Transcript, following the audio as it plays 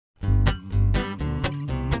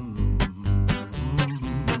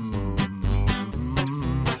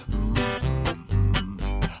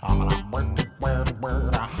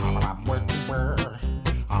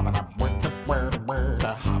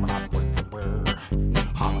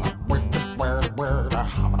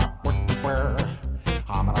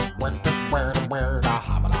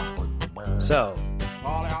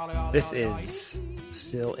This is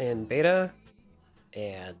still in beta,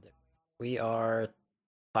 and we are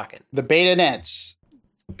talking. The beta nets.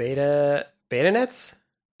 Beta nets?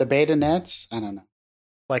 The beta nets? I don't know.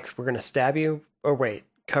 Like we're gonna stab you? Or wait,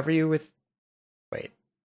 cover you with... Wait.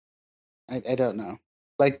 I don't know.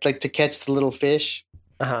 Like to catch the little fish?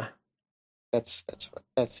 Uh-huh. That's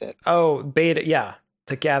it. Oh, beta, yeah.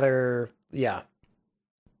 To gather, yeah.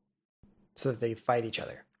 So that they fight each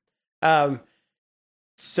other.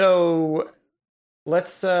 So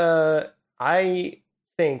let's I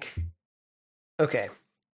think, okay,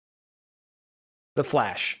 The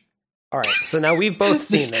Flash. All right, so now we've both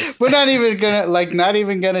seen this. We're not even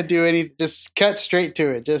gonna do any. Just cut straight to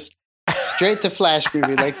it. Just straight to Flash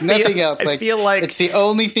movie. Like nothing else. I feel like it's the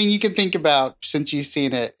only thing you can think about since you've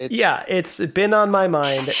seen it. It's been on my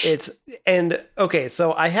mind. Okay.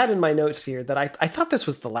 So I had in my notes here that I thought this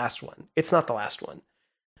was the last one. It's not the last one.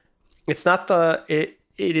 It's not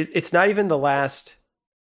It's not even the last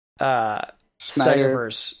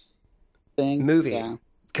Snyderverse thing movie,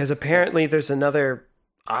 because apparently there's another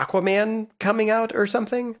Aquaman coming out or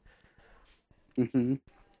something. Mm-hmm.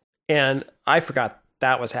 And I forgot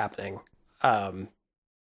that was happening. I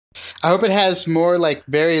hope it has more like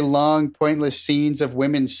very long, pointless scenes of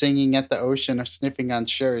women singing at the ocean or sniffing on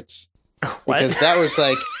shirts, because that was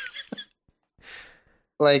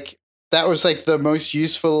that was like the most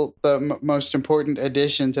useful, the most important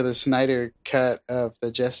addition to the Snyder cut of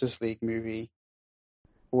the Justice League movie.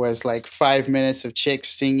 Was like 5 minutes of chicks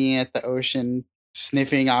singing at the ocean,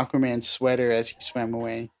 sniffing Aquaman's sweater as he swam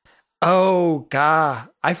away. Oh God,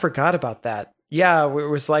 I forgot about that. Yeah, it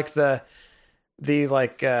was like the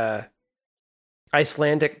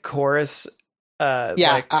Icelandic chorus.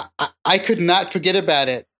 I could not forget about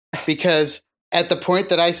it, because at the point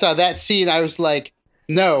that I saw that scene, I was like,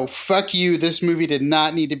 no, fuck you. This movie did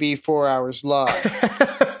not need to be 4 hours long.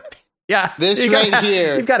 Yeah.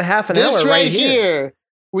 Here. You've got half an hour right here.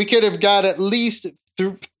 We could have got at least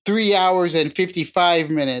 3 hours and 55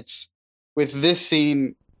 minutes with this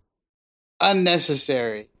scene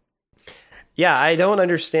unnecessary. Yeah, I don't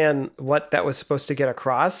understand what that was supposed to get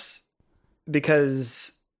across,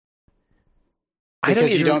 because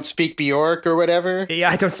you don't speak Bjork or whatever? Yeah,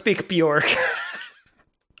 I don't speak Bjork.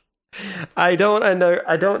 I don't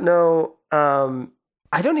know.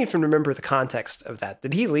 I don't even remember the context of that.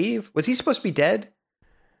 Did he leave? Was he supposed to be dead?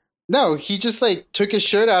 No, he just like took his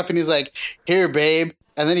shirt off and he's like, "Here, babe,"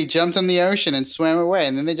 and then he jumped on the ocean and swam away.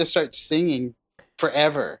 And then they just start singing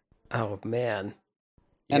forever. Oh man!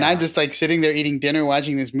 Yeah. And I'm just like sitting there eating dinner,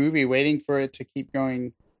 watching this movie, waiting for it to keep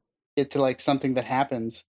going, get to like something that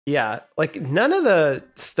happens. Yeah, like none of the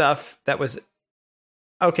stuff that was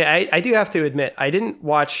okay. I do have to admit, I didn't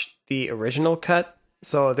watch the original cut,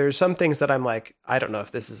 so there's some things that I'm like, I don't know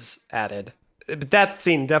if this is added. But that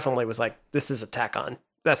scene definitely was like, this is a tack on.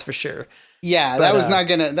 That's for sure. Yeah, but, that was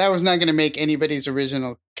not gonna make anybody's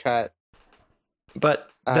original cut.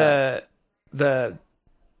 But the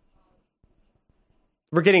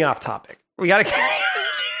we're getting off topic. We gotta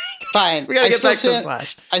fine. We gotta get back to the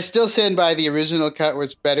Flash. I still stand by the original cut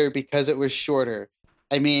was better because it was shorter.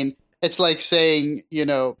 I mean, it's like saying,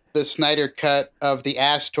 the Snyder cut of the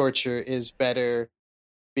ass torture is better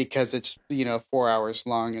because it's 4 hours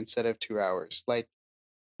long instead of 2 hours. Like,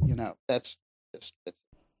 that's just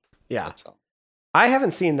yeah. That's all. I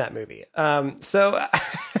haven't seen that movie. So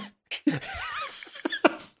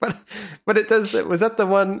but it does. Was that the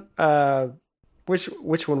one?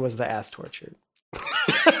 Which one was the ass torture?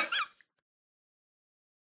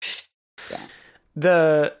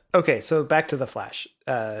 Yeah. Okay, so back to the Flash.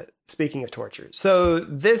 Speaking of torture, so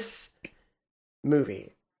this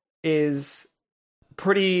movie is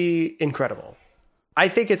pretty incredible. I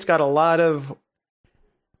think it's got a lot of.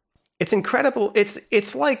 It's incredible.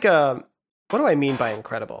 It's like what do I mean by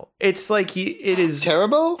incredible? It's like it is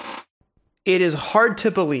terrible. It is hard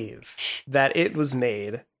to believe that it was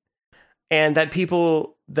made, and that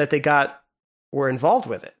people that they got were involved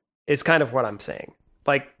with it. Is kind of what I'm saying.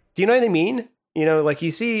 Like, do you know what I mean? Like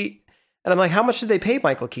you see, and I'm like, how much did they pay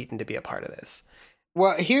Michael Keaton to be a part of this?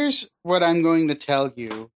 Well, here's what I'm going to tell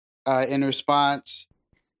you in response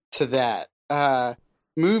to that.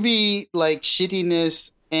 Movie like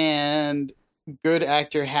shittiness and good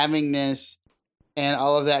actor havingness and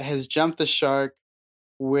all of that has jumped the shark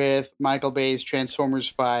with Michael Bay's Transformers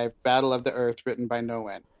 5 Battle of the Earth, written by no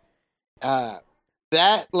one.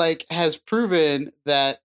 That has proven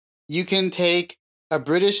that you can take a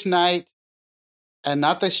British knight and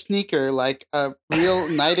not the sneaker, like a real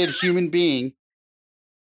knighted human being.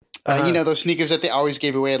 Those sneakers that they always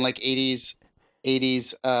gave away in 80s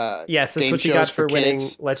 '80s Yes, that's game what you got shows for winning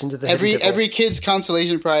kids. Legend of the Hidden Temple. Every kid's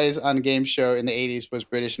consolation prize on a game show in the '80s was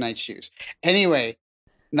British Knight shoes. Anyway,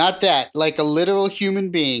 not that, like a literal human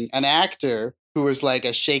being, an actor who was like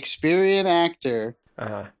a Shakespearean actor,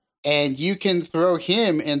 and you can throw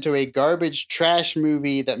him into a garbage trash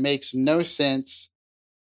movie that makes no sense,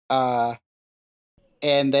 and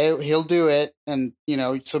he'll do it. And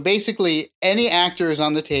so basically, any actor is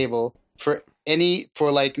on the table for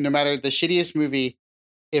like no matter the shittiest movie,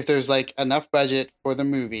 if there's like enough budget for the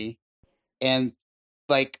movie, and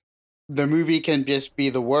like the movie can just be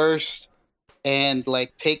the worst and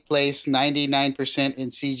like take place 99% in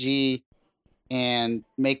CG and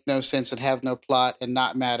make no sense and have no plot and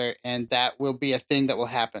not matter, and that will be a thing that will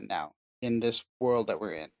happen now in this world that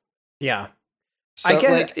we're in. Yeah. So, I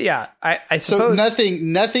guess, I suppose. So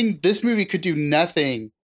nothing, this movie could do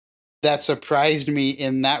nothing that surprised me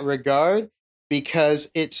in that regard, because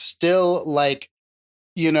it's still like,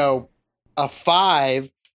 a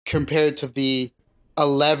 5 compared to the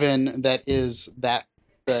 11 that is that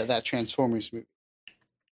Transformers movie.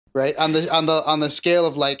 Right? On the scale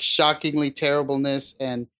of like shockingly terribleness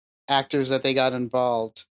and actors that they got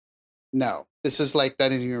involved. No. This is like that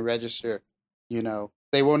doesn't even register,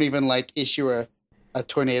 They won't even like issue a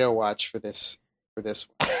tornado watch for this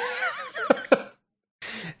one.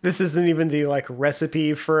 This isn't even the like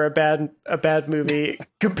recipe for a bad movie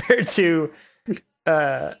compared to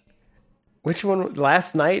which one?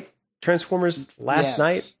 Last Night? Transformers Last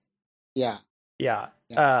Night? Yeah. Yeah.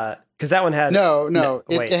 Because that one had no.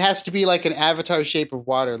 It has to be like an Avatar Shape of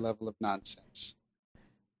Water level of nonsense.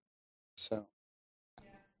 So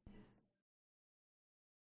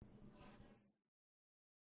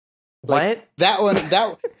what?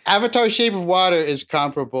 That Avatar Shape of Water is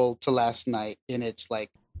comparable to Last Night in its like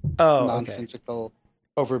nonsensical,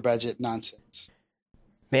 over budget nonsense.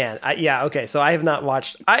 Man, okay. So I have not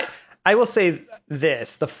watched. I will say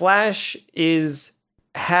this: The Flash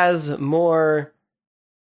has more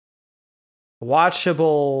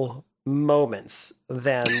watchable moments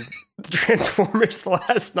than Transformers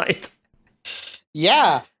Last Night.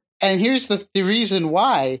 Yeah, and here's the reason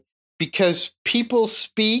why: because people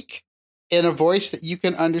speak in a voice that you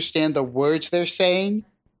can understand the words they're saying,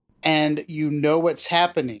 and you know what's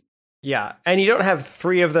happening. Yeah, and you don't have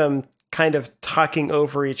 3 of them kind of talking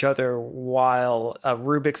over each other while a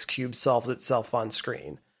Rubik's Cube solves itself on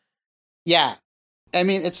screen. Yeah. I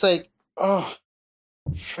mean, it's like, oh,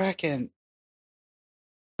 frickin'.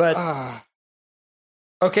 But,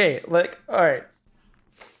 okay, like, all right.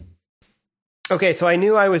 Okay, so I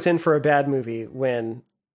knew I was in for a bad movie when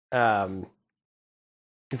the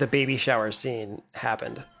baby shower scene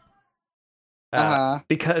happened.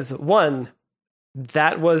 Because, one,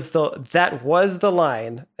 that was the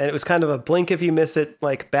line, and it was kind of a blink if you miss it,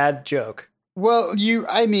 like, bad joke. Well,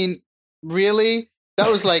 really? That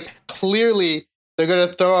was like, clearly they're going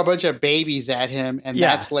to throw a bunch of babies at him, and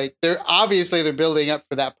that's like, they're building up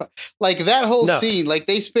for that. Like, that whole scene, like,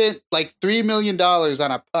 they spent like $3 million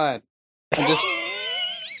on a pun. And just...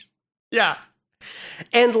 yeah.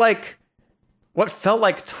 And like, what felt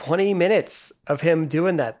like 20 minutes of him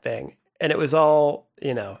doing that thing, and it was all,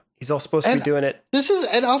 he's all supposed to be doing it.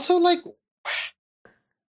 And also like,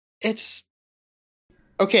 it's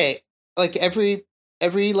okay. Like every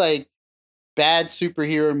like bad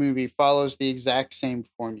superhero movie follows the exact same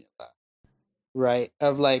formula, right?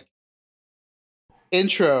 Of like,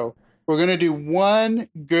 intro, we're going to do one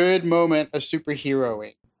good moment of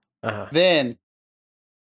superheroing. Then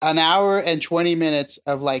an hour and 20 minutes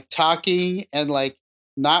of like talking and like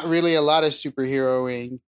not really a lot of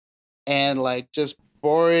superheroing and like just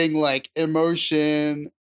boring like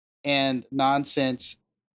emotion and nonsense,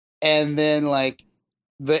 and then like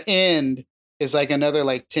the end is like another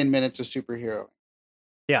like 10 minutes of superhero.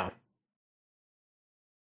 Yeah.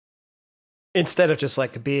 Instead of just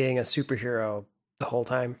like being a superhero the whole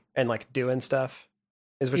time and like doing stuff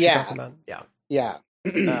is what you're talking about. Yeah.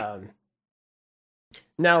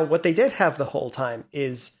 Now what they did have the whole time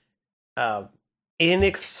is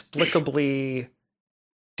inexplicably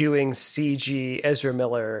doing CG Ezra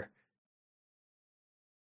Miller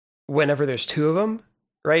whenever there's 2 of them,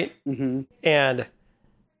 right? Mm-hmm. And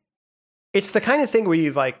it's the kind of thing where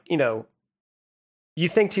you like, you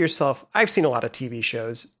think to yourself, I've seen a lot of TV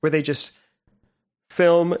shows where they just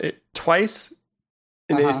film it twice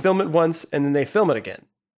and they film it once and then they film it again.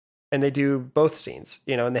 And they do both scenes,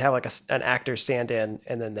 and they have like an actor stand in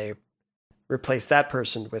and then they replace that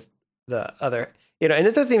person with the other. And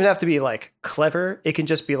it doesn't even have to be like clever. It can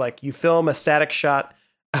just be like you film a static shot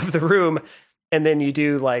of the room and then you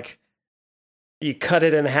do like, you cut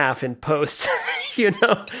it in half in post,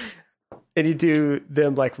 and you do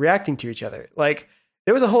them like reacting to each other. Like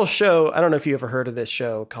there was a whole show. I don't know if you ever heard of this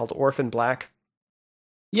show called Orphan Black.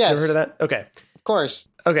 Yes. You ever heard of that? Okay. Of course.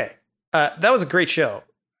 Okay. That was a great show,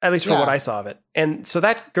 at least for what I saw of it. And so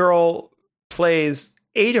that girl plays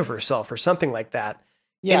 8 of herself or something like that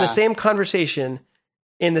in the same conversation,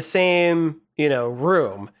 in the same,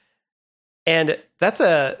 room. And that's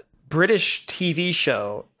a British TV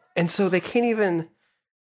show. And so they can't even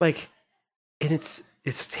and it's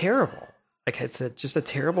terrible. Like it's just a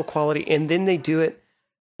terrible quality. And then they do it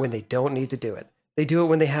when they don't need to do it. They do it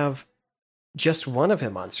when they have just one of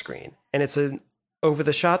him on screen, and it's an over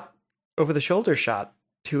the shoulder shot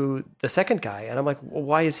to the second guy. And I'm like, well,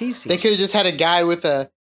 why is he seen? They could have just had a guy with a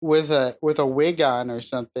wig on or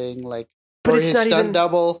something, like, but or it's his not stunt even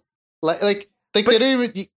double. Like they don't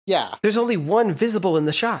even. Yeah, there's only one visible in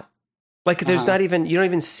the shot. Like there's not even, you don't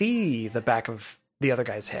even see the back of the other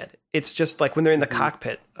guy's head. It's just like when they're in the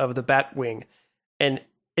cockpit of the Batwing, and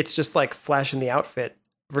it's just like Flash in the outfit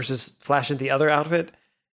versus Flash in the other outfit,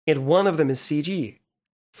 and one of them is CG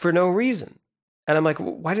for no reason. And I'm like,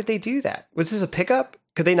 why did they do that? Was this a pickup?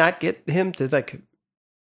 Could they not get him to like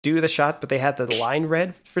do the shot, but they had the line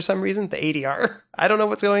read for some reason, the ADR? I don't know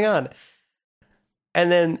what's going on.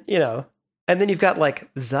 And then, and then you've got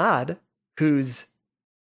like Zod, who's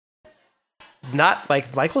not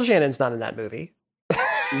like Michael Shannon's not in that movie.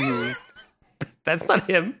 Mm-hmm. That's not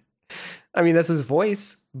him. I mean, that's his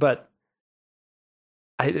voice, but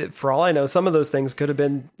for all I know, some of those things could have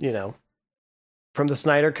been, from the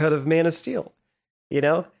Snyder cut of Man of Steel. I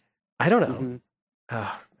don't know. Mm-hmm.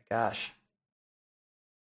 Oh my gosh.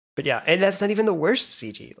 But yeah, and that's not even the worst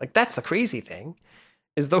CG. Like that's the crazy thing.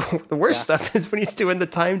 Is the worst stuff is when he's doing the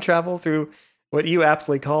time travel through what you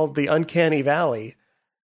aptly called the uncanny valley.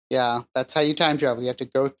 Yeah, that's how you time travel. You have to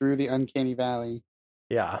go through the uncanny valley.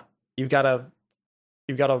 Yeah. You've got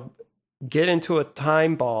to get into a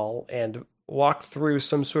time ball and walk through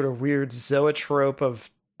some sort of weird zoetrope of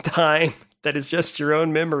time that is just your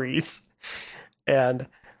own memories. And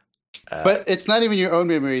but it's not even your own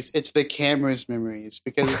memories, it's the camera's memories,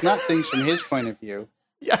 because it's not things from his point of view.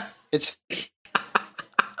 Yeah. It's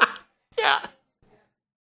yeah.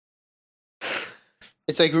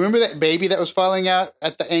 It's like, remember that baby that was falling out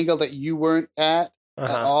at the angle that you weren't at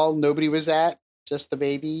all? Nobody was at, just the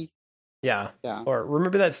baby. Yeah. Yeah. Or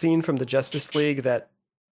remember that scene from the Justice League that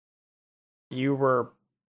you were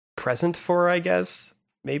present for, I guess?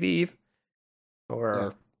 Maybe.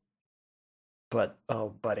 Or but oh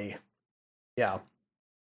buddy. Yeah.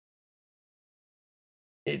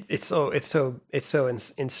 It's so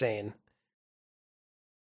insane.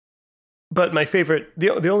 But my favorite,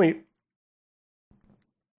 the only,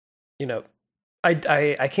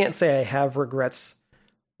 I can't say I have regrets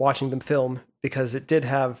watching them film, because it did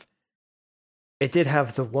have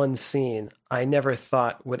the one scene I never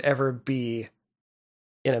thought would ever be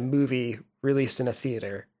in a movie released in a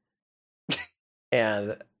theater.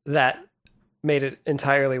 And that made it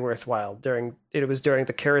entirely worthwhile. It was during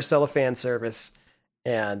the Carousel of fan service,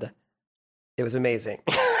 and it was amazing.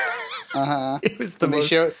 It was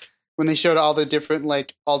when they showed all the different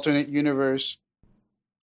like alternate universe.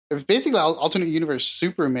 It was basically alternate universe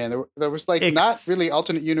Superman. There was like not really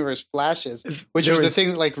alternate universe Flashes, which was the thing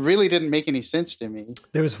that like really didn't make any sense to me.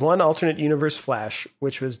 There was one alternate universe Flash,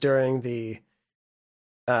 which was during the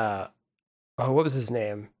what was his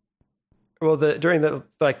name? Well, during the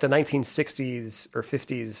 1960s or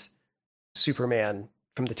 50s Superman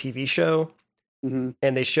from the TV show, and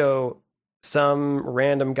they show some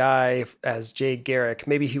random guy as Jay Garrick.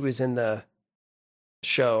 Maybe he was in the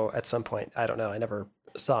show at some point. I don't know. I never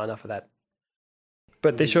saw enough of that.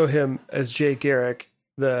 But they show him as Jay Garrick,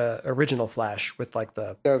 the original Flash, with like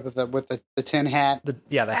the tin hat. The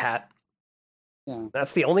hat. Yeah,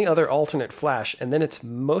 that's the only other alternate Flash, and then it's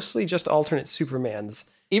mostly just alternate Supermans.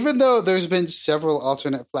 Even though there's been several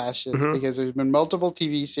alternate Flashes, because there's been multiple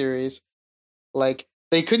TV series, like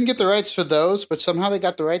they couldn't get the rights for those, but somehow they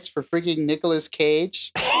got the rights for freaking Nicolas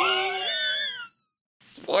Cage.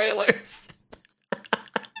 Spoilers.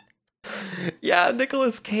 Yeah,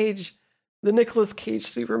 Nicolas Cage, the Nicolas Cage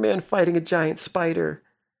Superman fighting a giant spider.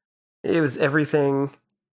 It was everything.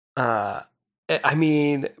 I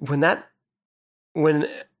mean, when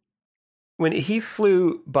he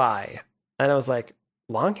flew by, and I was like,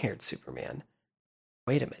 long-haired Superman,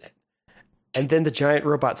 wait a minute. And then the giant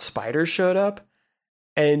robot spider showed up,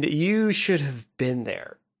 and you should have been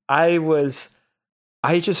there. I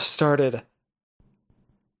just started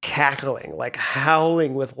cackling, like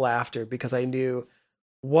howling with laughter, because I knew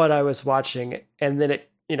what I was watching. And then it,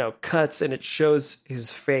 cuts and it shows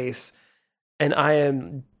his face, and I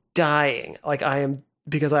am dying. Like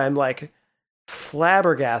because I am like,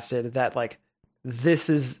 flabbergasted that like this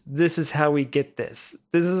is how we get this.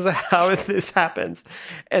 This is how this happens.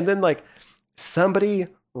 And then like somebody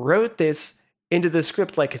wrote this into the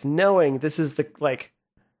script, like knowing this is the like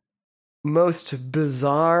most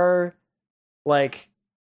bizarre, like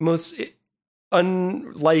most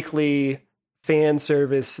unlikely fan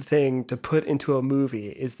service thing to put into a movie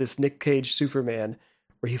is this Nick Cage Superman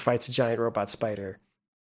where he fights a giant robot spider.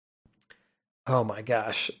 Oh my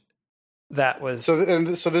gosh. That was so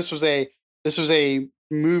this was a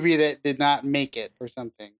movie that did not make it or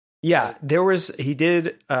something. Yeah, there's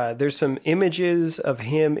some images of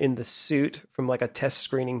him in the suit from like a test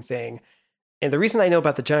screening thing. And the reason I know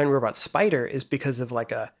about the giant robot spider is because of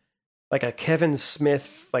like a Kevin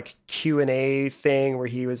Smith like Q&A thing where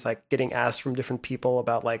he was like getting asked from different people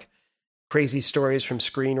about like crazy stories from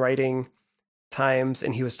screenwriting times,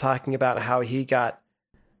 and he was talking about how he got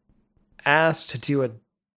asked to do a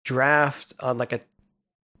draft on like a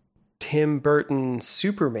Tim Burton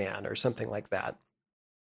Superman or something like that.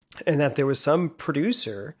 And that there was some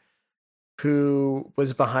producer who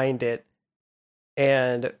was behind it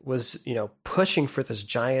and was, pushing for this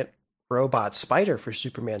giant robot spider for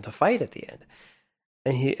Superman to fight at the end.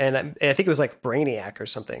 And I think it was like Brainiac or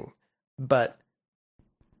something. But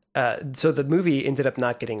so the movie ended up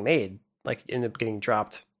not getting made, like ended up getting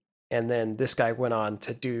dropped. And then this guy went on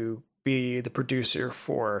to be the producer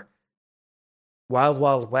for Wild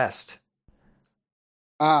Wild West.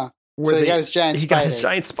 So he got his giant spider. He got his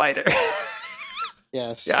giant spider.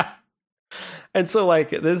 Yes. Yeah. And so like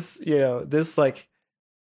this, this like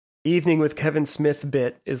evening with Kevin Smith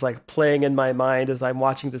bit is like playing in my mind as I'm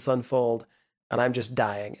watching this unfold, and I'm just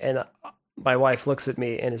dying. And my wife looks at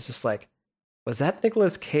me and is just like, was that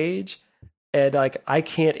Nicolas Cage? And like, I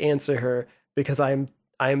can't answer her because I'm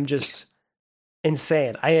just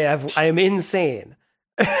insane. I am insane.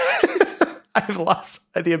 I've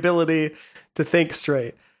lost the ability to think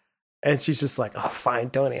straight. And she's just like, oh, fine,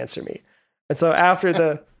 don't answer me. And so after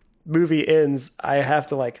the movie ends, I have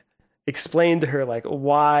to like explain to her like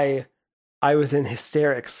why I was in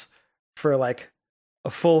hysterics for like a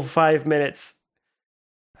full 5 minutes.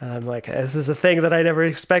 And I'm like, this is a thing that I never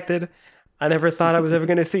expected. I never thought I was ever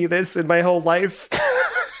going to see this in my whole life.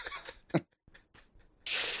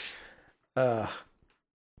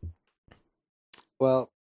 Well,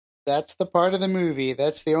 that's the part of the movie.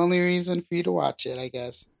 That's the only reason for you to watch it, I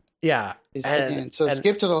guess. Yeah. So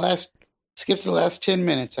skip to the last 10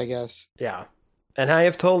 minutes, I guess. Yeah. And I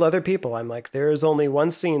have told other people, I'm like, there is only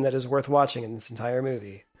one scene that is worth watching in this entire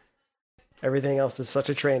movie. Everything else is such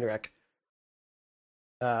a train wreck.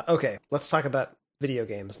 Okay, let's talk about video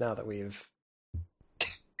games now that we've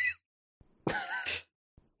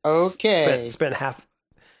spent half.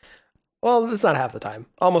 Well, it's not half the time.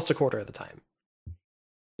 Almost a quarter of the time.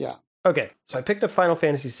 Yeah. Okay, so I picked up Final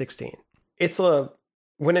Fantasy 16.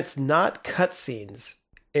 When it's not cutscenes,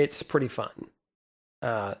 it's pretty fun.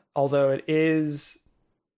 Although it's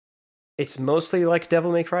mostly like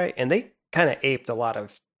Devil May Cry, and they kind of aped a lot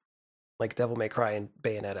of like Devil May Cry and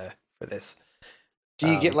Bayonetta for this.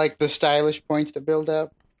 Do you get like the stylish points that build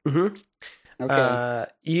up? Mm-hmm. Okay.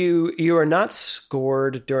 You are not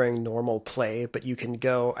scored during normal play, but you can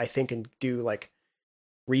go, I think, and do like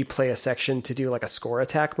replay a section to do like a score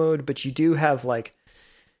attack mode. But you do have like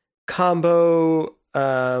combo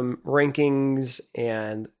rankings,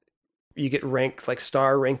 and you get ranked like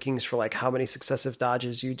star rankings for like how many successive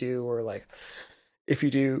dodges you do, or like if you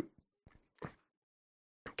do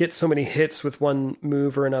get so many hits with one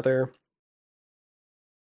move or another,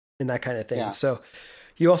 and that kind of thing. Yeah. So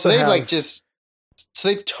you also they've have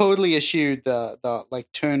they've totally eschewed the like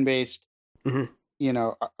turn-based,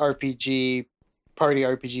 RPG, party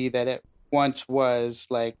RPG that it once was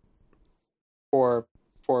like 4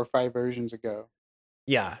 or 5 versions ago.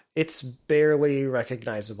 Yeah, it's barely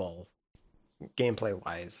recognizable gameplay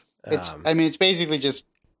wise. It's basically just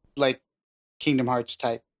like Kingdom Hearts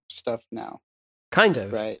type stuff now. Kind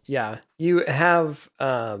of. Right. Yeah. You have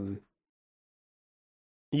some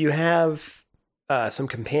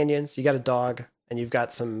companions. You got a dog, and you've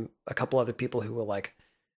got a couple other people who will like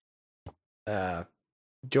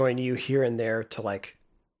join you here and there to like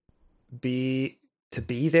be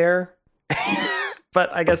there.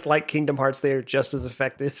 But I guess like Kingdom Hearts, they're just as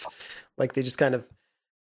effective. Like they just kind of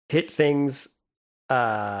hit things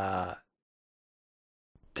to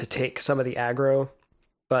take some of the aggro.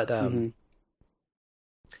 But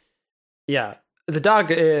yeah, the dog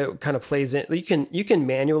kind of plays in. You can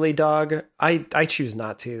manually dog. I choose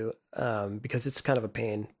not to because it's kind of a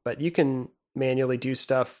pain. But you can manually do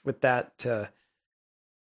stuff with that to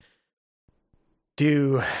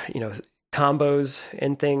do combos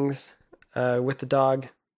and things. with the dog,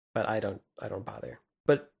 but I don't bother.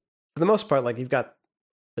 But for the most part, like you've got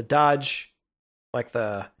the dodge, like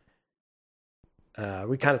the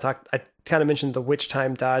we kind of talked. I kind of mentioned the witch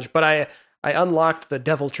time dodge, but I unlocked the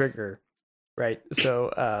devil trigger, right?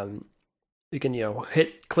 So you can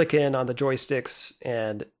click in on the joysticks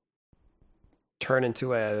and turn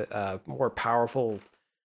into a more powerful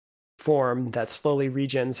form that slowly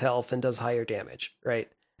regens health and does higher damage, right?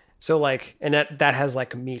 So like, and that has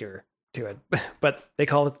like a meter to it, but they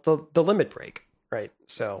call it the limit break, right?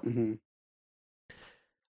 So,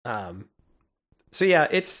 so yeah,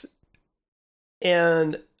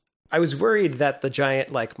 and I was worried that the giant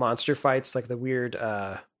like monster fights, like the weird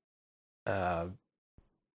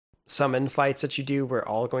summon fights that you do, were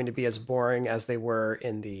all going to be as boring as they were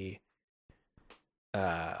in the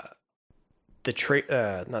not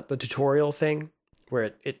the tutorial thing,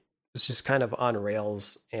 where it was just kind of on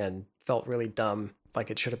rails and felt really dumb, like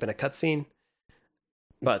it should have been a cutscene.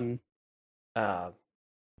 But I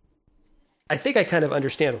think I kind of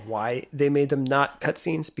understand why they made them not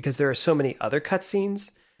cutscenes, because there are so many other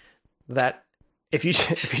cutscenes that if you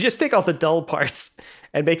just take all the dull parts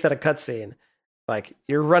and make that a cutscene, like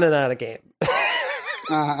you're running out of game.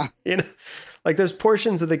 You know, like there's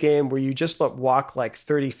portions of the game where you just walk like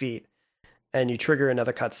 30 feet and you trigger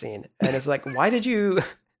another cutscene, and it's like, why did you do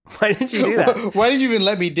that? Why did you even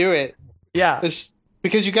let me do it? Yeah, it's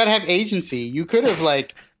because you got to have agency. You could have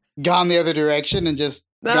like gone the other direction and just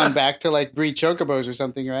gone back to like breed chocobos or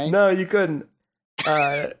something, right? No, you couldn't.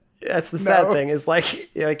 That's the sad thing, is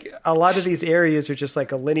like a lot of these areas are just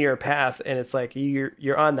like a linear path, and it's like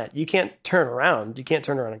you're on that. You can't turn around. You can't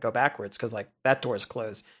turn around and go backwards because like that door is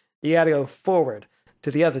closed. You got to go forward to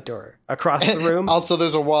the other door across the room. Also,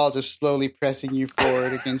 there's a wall just slowly pressing you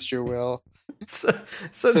forward against your will. So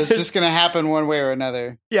it's just going to happen one way or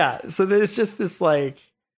another. Yeah. So there's just this like,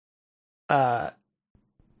 yeah.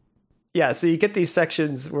 So you get these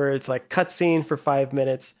sections where it's like cutscene for 5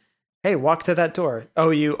 minutes. Hey, walk to that door. Oh,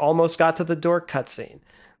 you almost got to the door? Cutscene.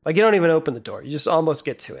 Like you don't even open the door. You just almost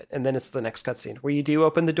get to it. And then it's the next cutscene where you do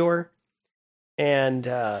open the door. And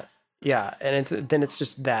yeah, and then it's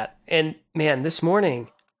just that. And man, this morning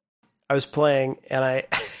I was playing and I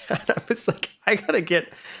was like, I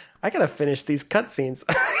gotta finish these cutscenes.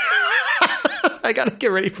 I gotta get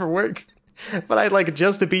ready for work. But I like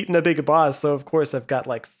just beaten a big boss, so of course I've got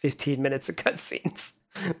like 15 minutes of cutscenes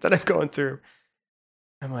that I'm going through.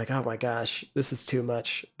 I'm like, oh my gosh, this is too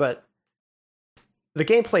much. But the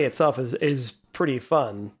gameplay itself is pretty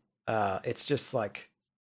fun. It's just like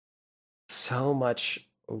so much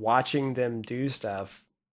watching them do stuff.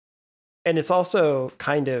 And it's also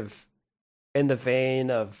kind of in the vein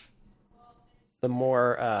of the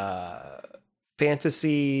more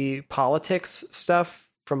fantasy politics stuff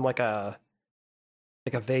from like a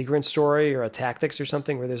Vagrant Story or a Tactics or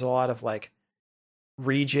something, where there's a lot of like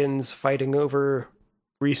regions fighting over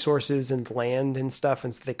resources and land and stuff,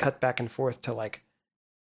 and so they cut back and forth to like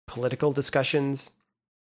political discussions.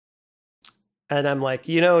 And I'm like,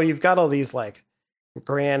 you've got all these like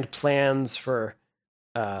grand plans for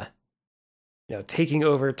taking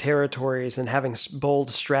over territories and having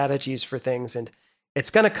bold strategies for things, and it's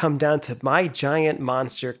going to come down to my giant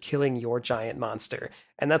monster killing your giant monster.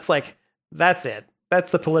 And that's it.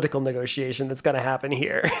 That's the political negotiation that's going to happen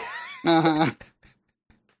here.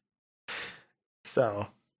 So,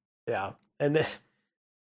 yeah. And it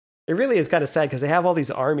really is kind of sad because they have all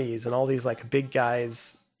these armies and all these like big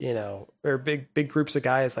guys, or big groups of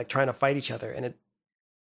guys like trying to fight each other. And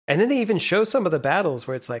then they even show some of the battles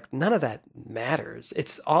where it's like, none of that matters.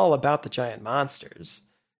 It's all about the giant monsters,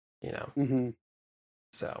 Mm-hmm.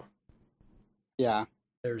 So, yeah,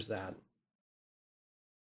 there's that.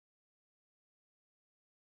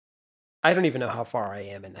 I don't even know how far I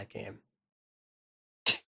am in that game.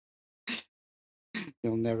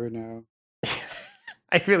 You'll never know.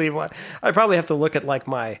 I probably have to look at like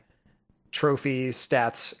my trophy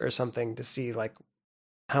stats or something to see like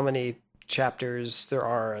how many chapters there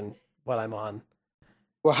are and what I'm on.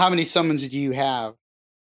 Well, how many summons do you have?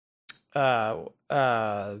 I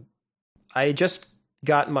just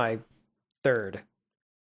got my third.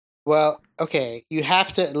 Well, okay, you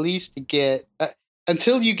have to at least get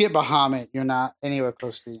until you get Bahamut, you're not anywhere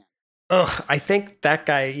close to the end. Oh, I think that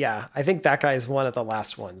guy. Yeah, I think that guy is one of the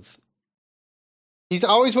last ones. He's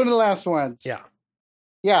always one of the last ones. Yeah.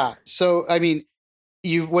 Yeah. So, I mean,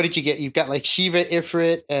 what did you get? You've got like Shiva,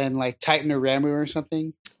 Ifrit, and like Titan or Ramu or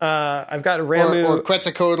something. I've got Ramu or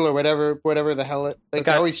Quetzalcoatl or whatever the hell it. Like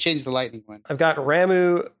they always change the lightning one. I've got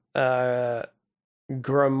Ramu,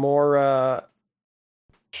 Gramora,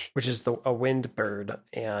 which is a wind bird,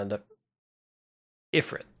 and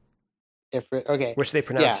Ifrit. Ifrit. Okay. which they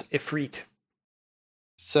pronounce Ifrit.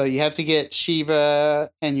 So you have to get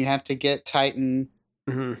Shiva, and you have to get Titan,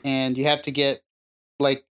 and you have to get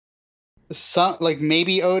like some, like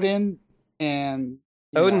maybe Odin, and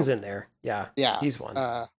Odin's in there. Yeah, yeah, he's one.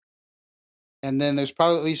 And then there's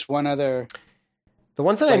probably at least one other. The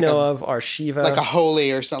ones that I know of are Shiva, like a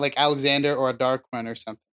holy or something, like Alexander or a dark one or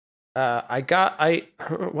something. I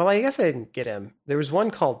guess I didn't get him. There was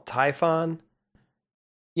one called Typhon.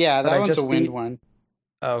 Yeah, that one's a wind one.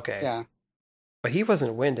 Oh, okay. Yeah. But he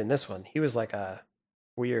wasn't wind in this one. He was like a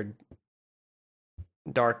weird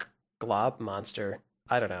dark glob monster.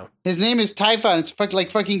 I don't know. His name is Typhon. It's like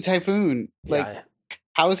fucking typhoon. Like,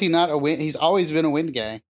 how is he not a wind? He's always been a wind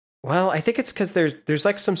guy. Well, I think it's because there's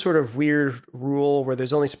like some sort of weird rule where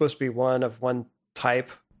there's only supposed to be one of one type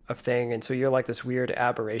of thing, and so you're like this weird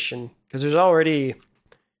aberration because there's already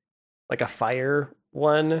like a fire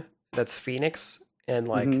one that's Phoenix, and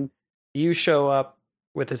like you show up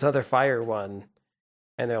with this other fire one,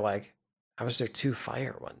 and they're like, how is there two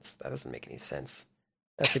fire ones? That doesn't make any sense.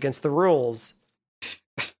 That's against the rules.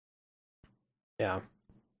 Yeah.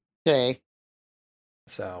 Okay.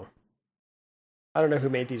 So I don't know who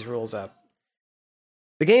made these rules up.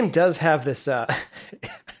 The game does have this, I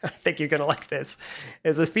think you're going to like this,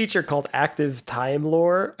 is a feature called Active Time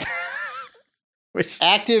Lore.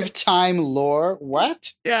 Active Time Lore?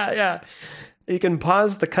 What? Yeah. You can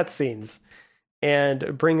pause the cutscenes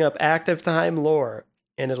and bring up Active Time Lore,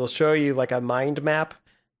 and it'll show you like a mind map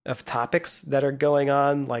of topics that are going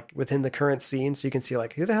on like within the current scene, so you can see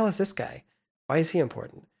like, who the hell is this guy? Why is he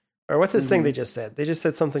important? Or what's this thing they just said? They just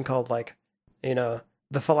said something called like,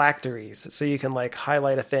 the phylacteries. So you can like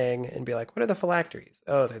highlight a thing and be like, what are the phylacteries?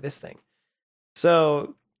 Oh, they're this thing.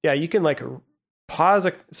 So yeah, you can like pause.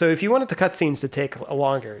 So if you wanted the cutscenes to take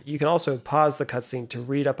longer, you can also pause the cutscene to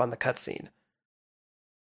read up on the cutscene.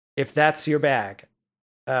 If that's your bag.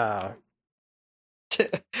 This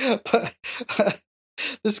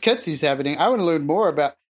cutscene's happening. I want to learn more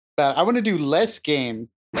about I want to do less game.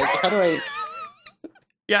 Like, how do I...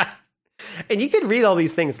 Yeah. And you can read all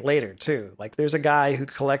these things later too. Like there's a guy who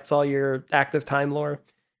collects all your active time lore,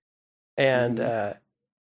 and so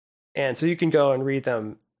you can go and read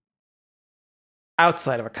them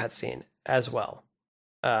outside of a cutscene as well,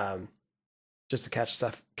 just to catch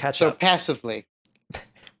up. So passively,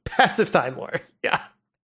 passive time lore. Yeah.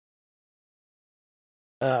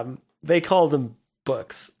 They call them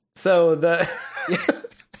books. So the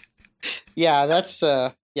yeah, that's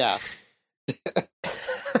yeah.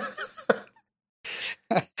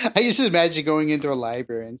 I just imagine going into a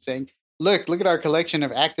library and saying, look at our collection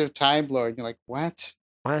of active time lore. And you're like, what?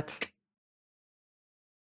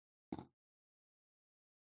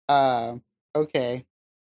 Okay.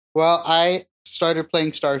 Well, I started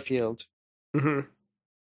playing Starfield.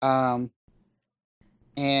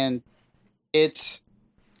 And it's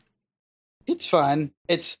fun.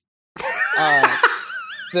 It's I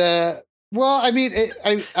mean,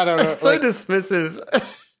 I don't know. It's so dismissive.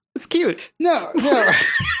 It's cute. No.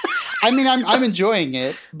 I mean, I'm enjoying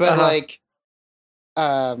it, but like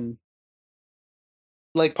part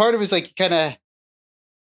of it is like kind of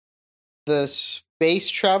the space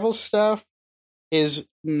travel stuff is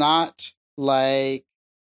not like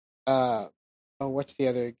what's the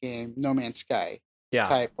other game? No Man's Sky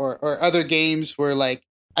type or other games where like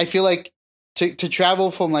I feel like to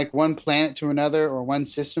travel from like one planet to another or one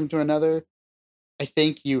system to another, I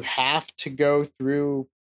think you have to go through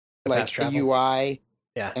like the UI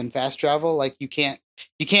and fast travel. Like you can't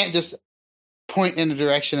just point in a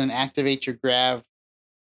direction and activate your grav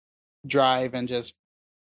drive and just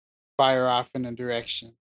fire off in a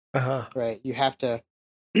direction. Right. You have to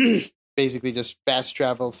basically just fast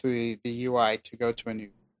travel through the UI to go to a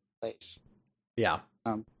new place. Yeah.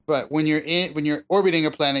 But when you're orbiting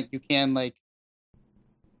a planet, you can like,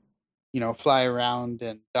 fly around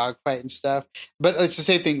and dogfight and stuff. But it's the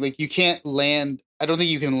same thing. Like you can't land. I don't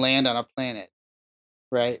think you can land on a planet,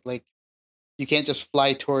 right? Like you can't just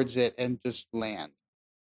fly towards it and just land.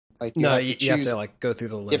 Like you have to like go through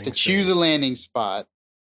the landing. You have to choose a landing spot,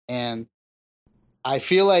 and I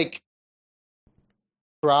feel like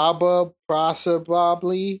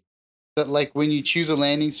possibly that like when you choose a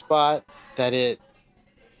landing spot, that it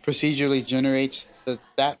procedurally generates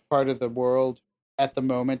that part of the world at the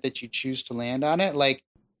moment that you choose to land on it. Like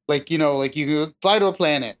you fly to a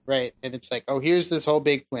planet, right? And it's like, oh, here's this whole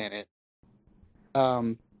big planet.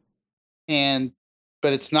 But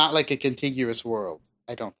it's not like a contiguous world,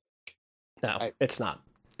 I don't think. No, it's not.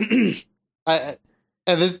 And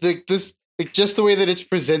this like just the way that it's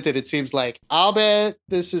presented, it seems like, I'll bet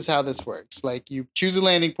this is how this works. Like you choose a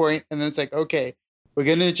landing point and then it's like, okay, We're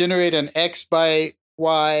going to generate an X by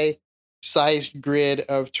Y sized grid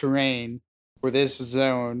of terrain for this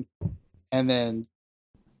zone, and then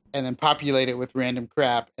populate it with random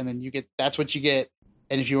crap, and then that's what you get.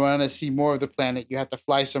 And if you want to see more of the planet, you have to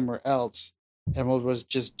fly somewhere else, and we'll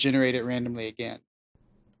just generate it randomly again.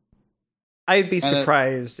 I'd be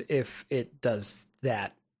surprised if it does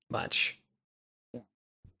that much. Yeah.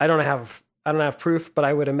 I don't have proof, but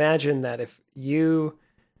I would imagine that if you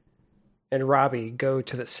and Robbie go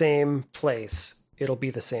to the same place, it'll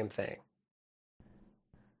be the same thing.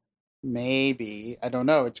 Maybe. I don't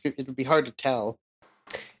know. It'll be hard to tell.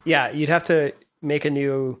 Yeah, you'd have to make a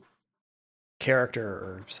new character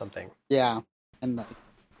or something. Yeah.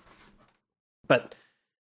 But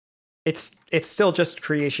it's still just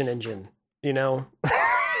creation engine, you know?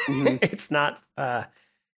 Mm-hmm.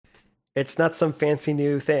 It's not some fancy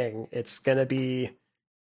new thing. It's gonna be,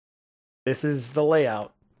 this is the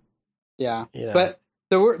layout. Yeah. You know? But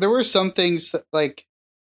there were some things that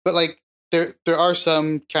there are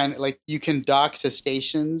some kind of like you can dock to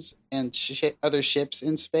stations and other ships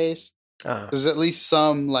in space. There's at least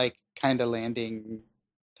some like kind of landing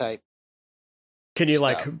type. Can you stuff.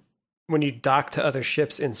 Like when you dock to other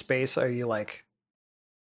ships in space, are you like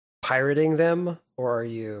pirating them, or are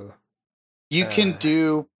you? You can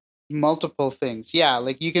do multiple things. Yeah,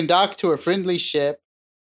 like you can dock to a friendly ship,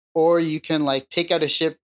 or you can like take out a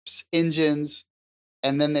ship's engines,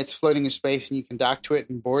 and then it's floating in space, and you can dock to it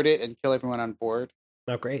and board it and kill everyone on board.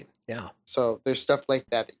 Oh, great! Yeah. So there's stuff like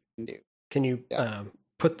that you can do. Can you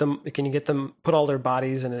Can you get them put all their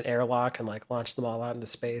bodies in an airlock and like launch them all out into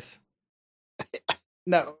space?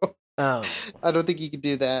 No. I don't think you can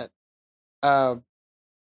do that.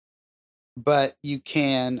 But you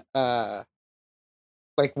can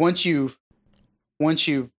like once you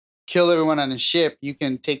kill everyone on a ship, you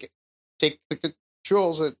can take the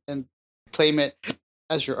controls and claim it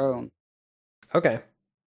as your own. Okay.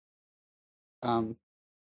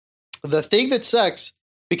 The thing that sucks,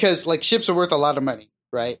 because like ships are worth a lot of money,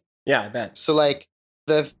 right? Yeah, I bet. So like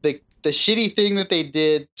the shitty thing that they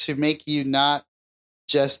did to make you not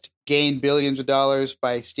just gain billions of dollars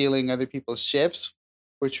by stealing other people's ships,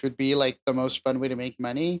 which would be like the most fun way to make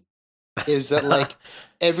money, is that like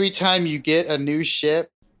every time you get a new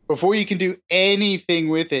ship, before you can do anything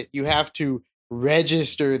with it, you have to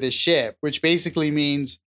register the ship, which basically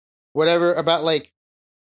means whatever, about like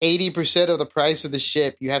 80% of the price of the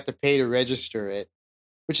ship you have to pay to register it,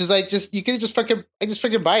 which is like you could just fucking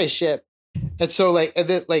buy a ship. And so like,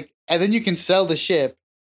 and then you can sell the ship,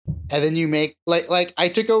 and then you make like I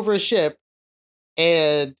took over a ship,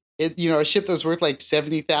 and it, a ship that was worth like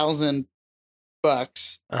 $70,000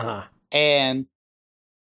 and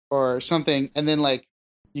or something, and then like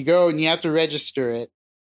you go and you have to register it,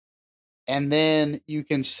 and then you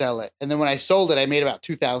can sell it. And then when I sold it, I made about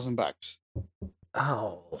 $2,000.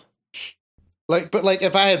 Oh. But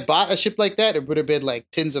if I had bought a ship like that, it would have been like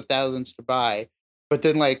tens of thousands to buy. But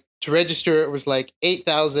then like to register, it was like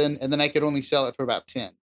 8,000, and then I could only sell it for about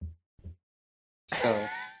 10. So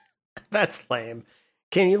that's lame.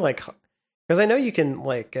 Can you like, because I know you can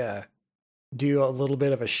like do a little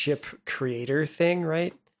bit of a ship creator thing,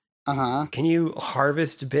 right? Can you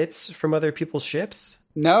harvest bits from other people's ships?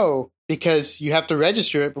 No, because you have to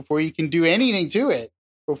register it before you can do anything to it.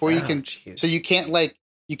 Before you can, geez. So you can't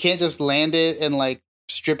just land it and like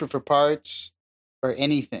strip it for parts or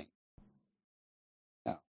anything.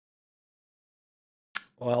 No.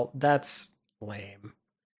 Well, that's lame.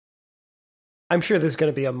 I'm sure there's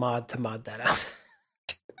going to be a mod to mod that out.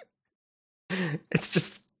 It's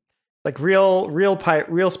just like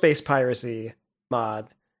real space piracy mod.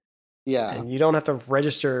 Yeah. And you don't have to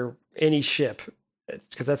register any ship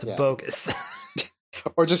because that's bogus.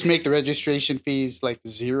 Or just make the registration fees like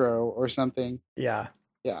 0 or something. Yeah.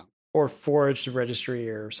 Yeah. Or forged registry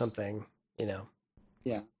or something, Yeah.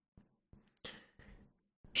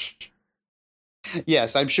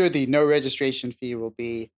 Yes, I'm sure the no registration fee will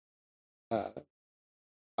be a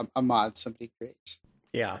mod somebody creates.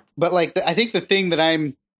 Yeah. But like, I think the thing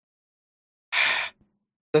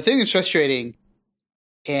that's frustrating,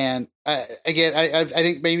 and again, I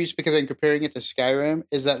think maybe it's because I'm comparing it to Skyrim,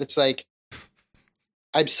 is that it's like,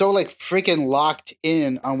 I'm so like freaking locked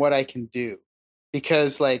in on what I can do,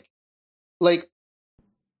 because like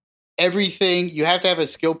everything, you have to have a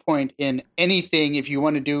skill point in anything if you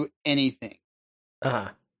want to do anything.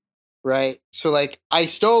 Right. So like I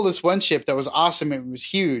stole this one ship that was awesome. It was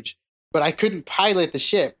huge, but I couldn't pilot the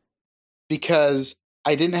ship because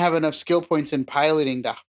I didn't have enough skill points in piloting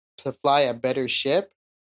to fly a better ship.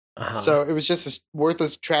 So it was just a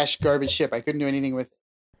worthless trash garbage ship. I couldn't do anything with it.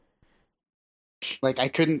 Like I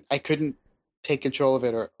couldn't take control of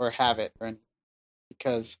it or have it, or anything,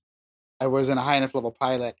 because I wasn't a high enough level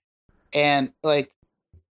pilot. And like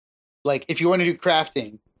if you want to do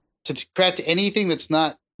crafting, to craft anything that's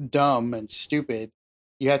not dumb and stupid,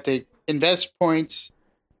 you have to invest points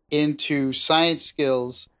into science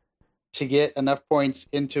skills to get enough points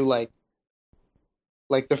into like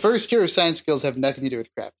the first tier of science skills have nothing to do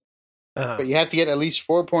with crafting. But you have to get at least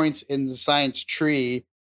 4 points in the science tree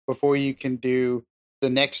before you can do the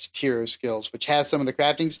next tier of skills, which has some of the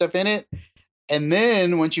crafting stuff in it. And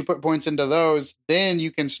then once you put points into those, then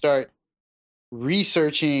you can start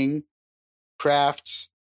researching crafts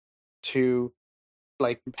to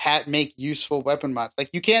like make useful weapon mods. Like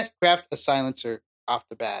you can't craft a silencer off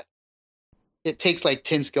the bat. It takes like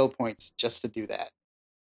 10 skill points just to do that.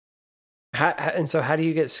 And so how do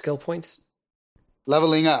you get skill points?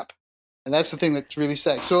 Leveling up. And that's the thing that really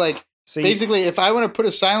sucks. So like basically if I want to put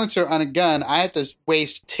a silencer on a gun, I have to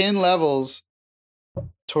waste 10 levels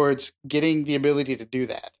towards getting the ability to do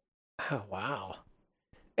that. Oh, wow.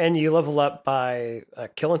 And you level up by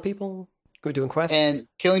killing people, doing quests? And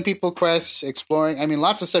killing people, quests, exploring. I mean,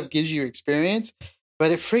 lots of stuff gives you experience,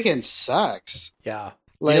 but it freaking sucks. Yeah.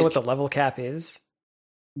 Like, you know what the level cap is?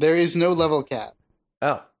 There is no level cap.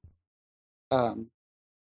 Oh.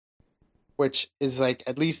 Which is like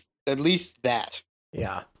at least that.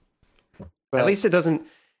 Yeah. But, at least it doesn't,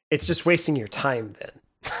 it's just wasting your time then.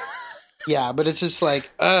 Yeah, but it's just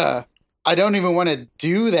like, I don't even want to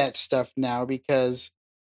do that stuff now because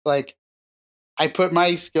like I put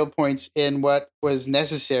my skill points in what was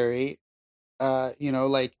necessary,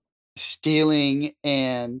 like stealing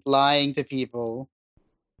and lying to people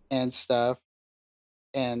and stuff.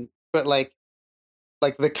 But like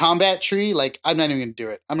the combat tree, like I'm not even gonna do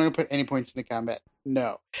it. I'm not gonna put any points in the combat.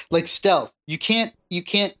 No. Like stealth. You can't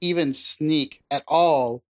even sneak at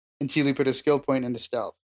all until you put a skill point into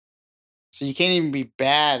stealth. So you can't even be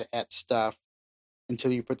bad at stuff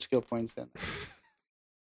until you put skill points in.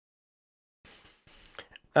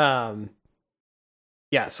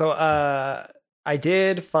 Yeah, so I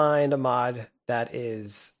did find a mod that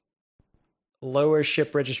is lower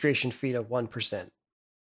ship registration fee to 1%.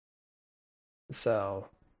 So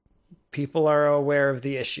people are aware of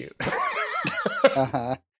the issue.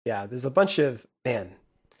 Uh-huh. Yeah, there's a bunch of, man,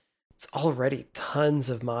 it's already tons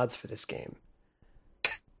of mods for this game.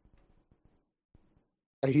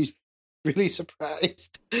 Are you really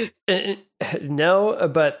surprised? No,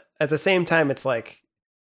 but at the same time, it's like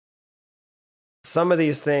some of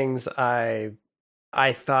these things I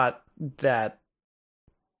thought that,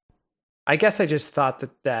 I guess I just thought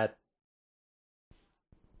that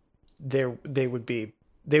they would be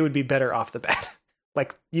better off the bat,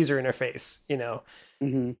 like user interface,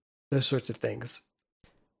 Mm-hmm. Those sorts of things.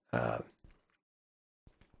 But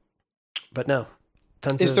no,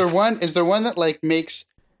 Is there one that like makes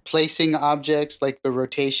placing objects like the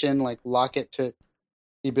rotation, like lock it to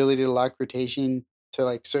the ability to lock rotation to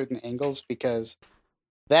like certain angles? Because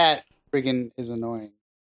that friggin' is annoying.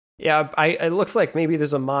 Yeah, it looks like maybe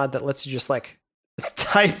there's a mod that lets you just like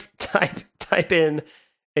type in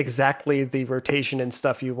exactly the rotation and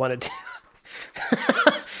stuff you want to do.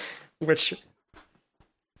 Which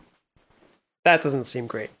that doesn't seem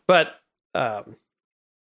great. But yeah,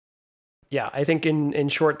 I think in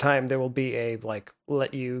short time there will be a like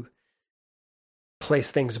let you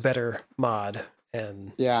place things better mod.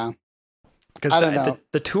 And yeah, because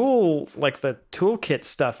the tool, like the toolkit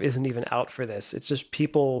stuff isn't even out for this. It's just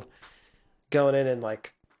people going in and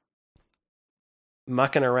like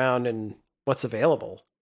mucking around in what's available.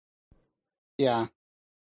 Yeah.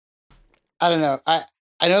 I don't know. I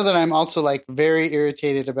know that I'm also like very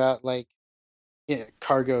irritated about like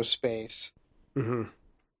cargo space. Mm-hmm.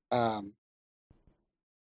 Yeah.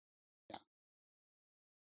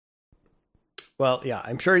 Well, yeah,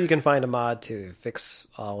 I'm sure you can find a mod to fix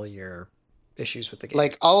all your issues with the game.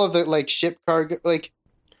 Like all of the like ship cargo, like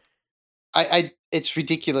I it's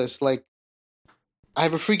ridiculous. Like I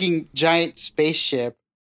have a freaking giant spaceship,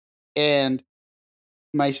 and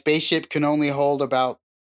my spaceship can only hold about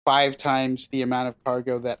 5 times the amount of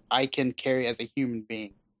cargo that I can carry as a human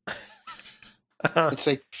being. It's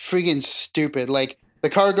like friggin' stupid. Like the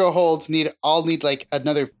cargo holds need like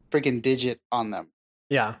another friggin' digit on them.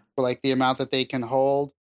 Yeah. For like the amount that they can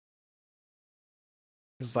hold.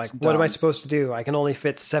 It's like, what am I supposed to do? I can only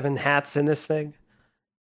fit 7 hats in this thing?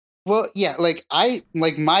 Well, yeah, like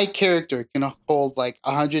my character can hold like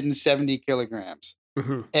 170 kilograms.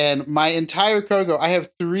 Mm-hmm. And my entire cargo, I have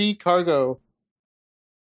 3 cargo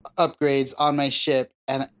upgrades on my ship,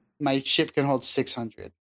 and my ship can hold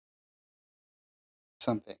 600.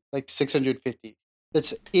 Something like 650.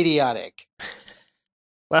 That's idiotic.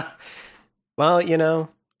 Well, Well,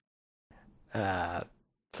 uh,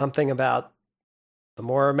 something about the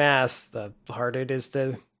more mass, the harder it is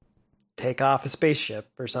to take off a spaceship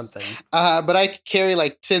or something. But I could carry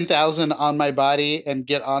like 10,000 on my body and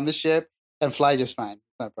get on the ship and fly just fine.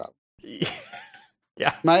 No problem.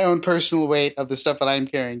 Yeah. My own personal weight of the stuff that I'm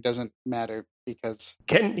carrying doesn't matter because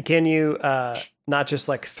Can you not just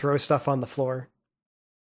like throw stuff on the floor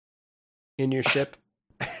in your ship?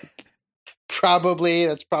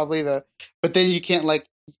 that's probably but then you can't like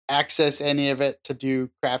access any of it to do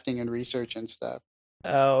crafting and research and stuff.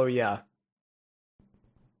 Oh yeah.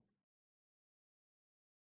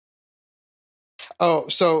 Oh,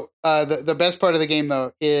 so the best part of the game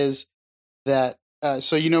though is that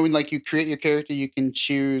so when like you create your character, you can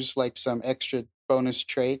choose like some extra bonus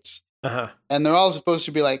traits, and they're all supposed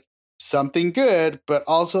to be like something good, but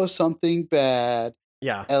also something bad.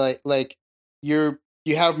 Yeah, and like you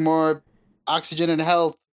have more oxygen and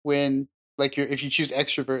health when like if you choose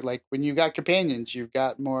extrovert. Like when you got companions, you've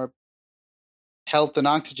got more health and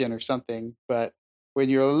oxygen or something. But when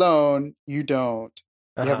you're alone, you don't.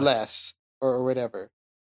 You have less or whatever.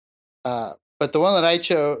 But the one that I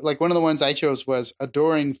chose, like one of the ones I chose was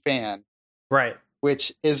Adoring Fan. Right.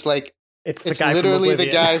 Which is like, it's literally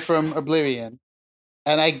the guy from Oblivion.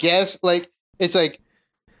 And I guess like, it's like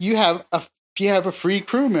you have a free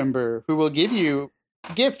crew member who will give you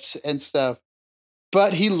gifts and stuff,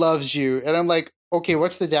 but he loves you. And I'm like, okay,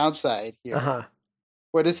 what's the downside here?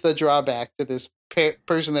 What is the drawback to this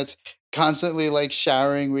person that's constantly like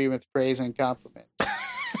showering me with praise and compliments?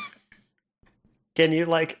 Can you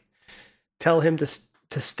like tell him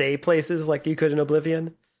to stay places like you could in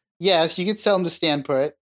Oblivion? Yes, you could tell him to stand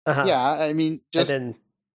put. Yeah, I mean, just and then,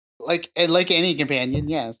 like any companion,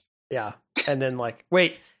 yes. Yeah, and then like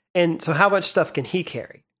wait, and so how much stuff can he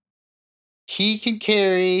carry? He can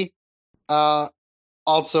carry,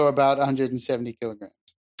 also about 170 kilograms.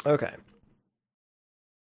 Okay.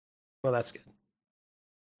 Well, that's good.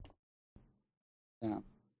 Yeah.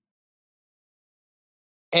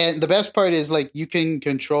 And the best part is like you can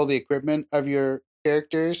control the equipment of your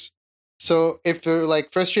characters. So if they're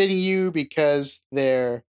like frustrating you because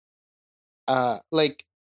they're like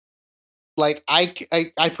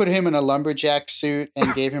I put him in a lumberjack suit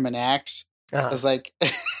and gave him an axe as like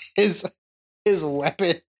his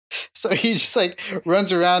weapon. So he just like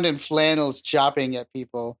runs around in flannels chopping at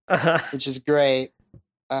people, which is great.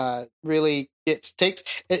 Really takes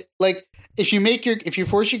it like if you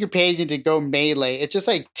force your companion to go melee, it just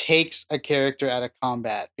like takes a character out of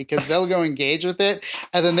combat because they'll go engage with it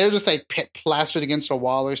and then they're just like plastered against a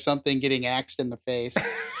wall or something, getting axed in the face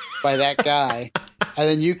by that guy, and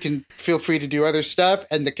then you can feel free to do other stuff,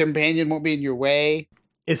 and the companion won't be in your way.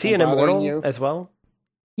 Is he an immortal as well?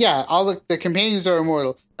 Yeah, all the companions are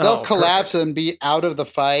immortal. They'll collapse and be out of the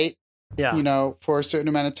fight. Yeah, for a certain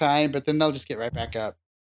amount of time, but then they'll just get right back up.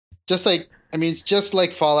 Just like, I mean, it's just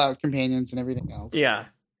like Fallout companions and everything else. Yeah.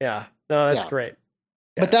 No, that's great.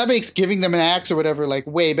 Yeah. But that makes giving them an axe or whatever like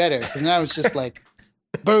way better because now it's just like,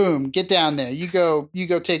 boom, get down there. You go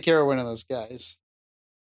take care of one of those guys.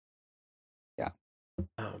 Yeah.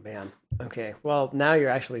 Oh man. Okay. Well, now you're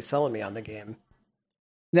actually selling me on the game.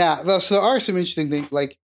 Yeah. So there are some interesting things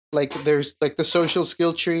like there's like the social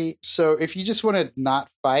skill tree. So if you just want to not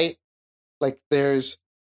fight, like there's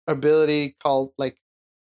ability called like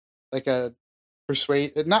a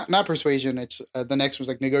not persuasion. It's the next one's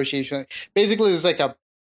like negotiation. Basically, there's like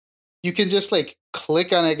you can just like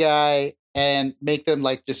click on a guy and make them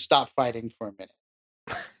like just stop fighting for a minute.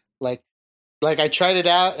 like I tried it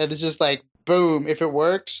out and it's just like boom. If it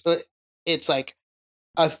works, it's like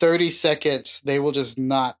a 30 seconds. They will just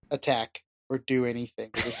not attack or do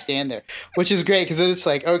anything. They just stand there, which is great because then it's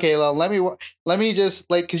like, okay, well, let me just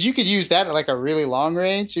like because you could use that at like a really long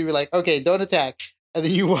range. So you'd be like, okay, don't attack. And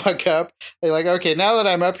then you walk up, and you're like, okay, now that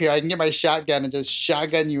I'm up here, I can get my shotgun and just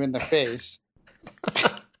shotgun you in the face.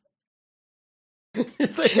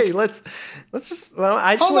 It's like, hey, let's just. Well,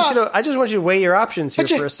 I just want you to weigh your options here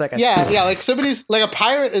for a second. Yeah. Like somebody's like a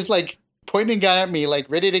pirate is like pointing a gun at me, like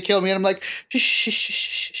ready to kill me, and I'm like,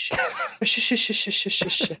 shh.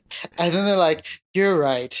 And then they're like, you're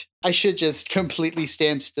right. I should just completely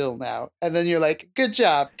stand still now. And then you're like, good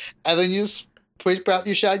job. And then you just push out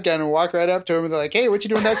your shotgun and walk right up to him and they're like, hey, what you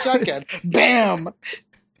doing with that shotgun? Bam!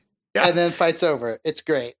 Yeah. And then fight's over. It's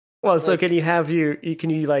great. Well, so can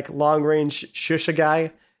you like long range shush a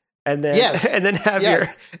guy and then have your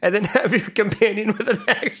companion with an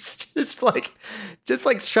axe just like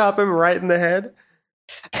chop him right in the head?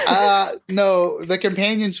 No, the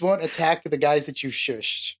companions won't attack the guys that you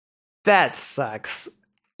shushed. That sucks.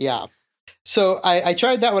 Yeah. So I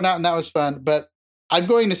tried that one out and that was fun, but I'm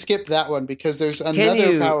going to skip that one because there's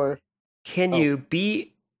another power. Can you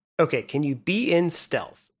be in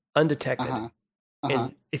stealth undetected?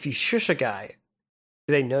 And if you shush a guy,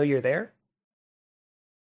 do they know you're there?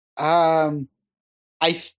 I'm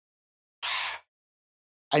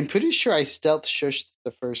pretty sure I stealth shushed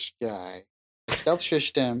the first guy. I stealth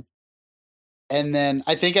shushed him. And then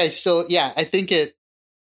I think I think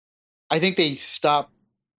they stop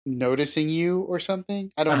noticing you or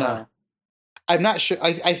something. I don't know. I'm not sure.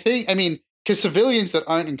 I think, because civilians that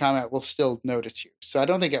aren't in combat will still notice you. So I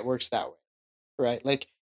don't think it works that way. Right? Like,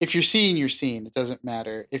 if you're seen, you're seen. It doesn't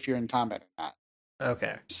matter if you're in combat or not.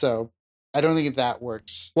 Okay. So I don't think that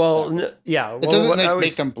works. Well, yeah. It doesn't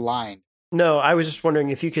make them blind. No, I was just wondering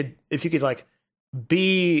if you could like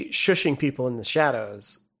be shushing people in the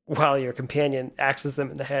shadows while your companion axes them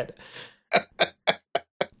in the head.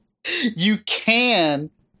 You can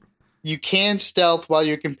stealth while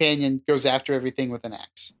your companion goes after everything with an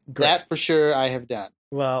axe. Great. That for sure I have done.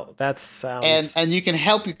 Well, that sounds... And you can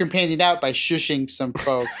help your companion out by shushing some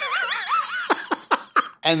folk.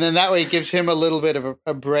 And then that way it gives him a little bit of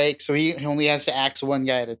a break, so he only has to axe one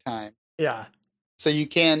guy at a time. Yeah. So you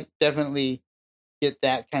can definitely get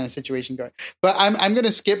that kind of situation going. But I'm going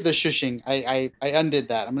to skip the shushing. I undid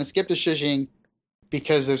that. I'm going to skip the shushing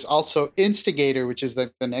because there's also instigator, which is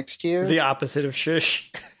the next tier. The opposite of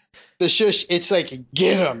shush. The shush, it's like,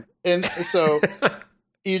 get him. And so...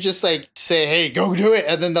 You just like say, hey, go do it.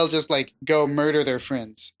 And then they'll just like go murder their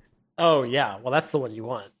friends. Oh, yeah. Well, that's the one you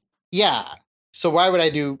want. Yeah. So why would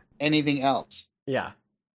I do anything else? Yeah.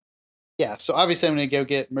 Yeah. So obviously I'm going to go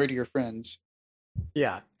get murder your friends.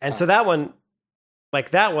 Yeah. And so that one,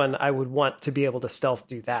 I would want to be able to stealth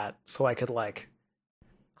do that. So I could like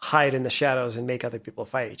hide in the shadows and make other people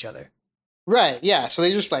fight each other. Right. Yeah. So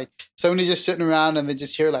they just like, somebody just sitting around and they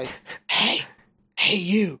just hear like, hey,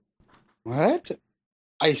 you. What?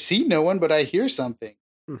 I see no one, but I hear something.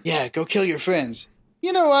 Yeah, go kill your friends.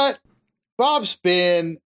 You know what? Bob's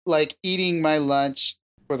been like eating my lunch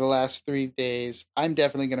for the last 3 days. I'm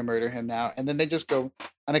definitely going to murder him now. And then they just go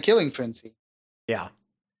on a killing frenzy. Yeah.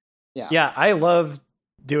 Yeah. Yeah. I love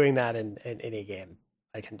doing that in any game.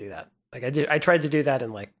 I can do that. Like I tried to do that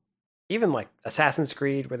in like, even like Assassin's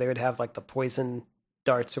Creed where they would have like the poison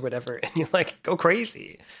darts or whatever. And you like go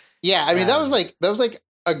crazy. Yeah. I mean, that was like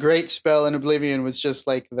a great spell in Oblivion was just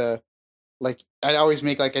like I'd always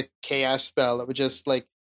make like a chaos spell that would just like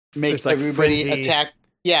make everybody attack.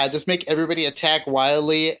 Yeah, just make everybody attack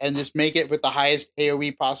wildly and just make it with the highest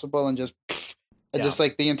AoE possible and just just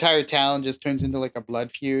like the entire town just turns into like a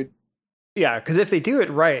blood feud. Yeah, because if they do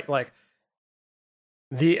it right, like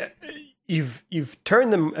you've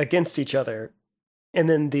turned them against each other. And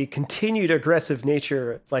then the continued aggressive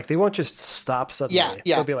nature, like they won't just stop suddenly.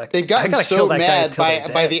 Yeah. They'll be like, they've gotten so mad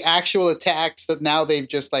by the actual attacks that now they've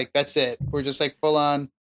just like, that's it. We're just like full on.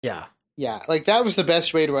 Yeah. Yeah. Like that was the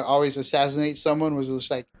best way to always assassinate someone was just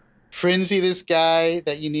like frenzy this guy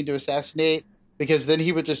that you need to assassinate because then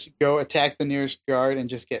he would just go attack the nearest guard and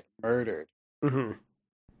just get murdered. Mm-hmm.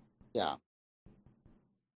 Yeah.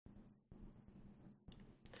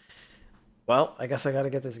 Well, I guess I got to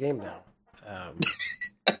get this game now.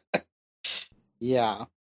 Yeah.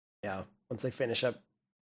 Once I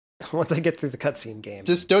get through the cutscene game,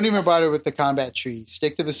 just don't even bother with the combat tree.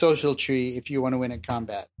 Stick to the social tree if you want to win at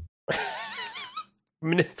combat.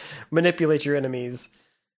 Manipulate your enemies.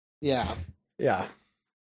 Yeah.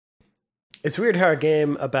 It's weird how a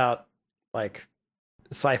game about like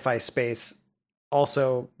sci-fi space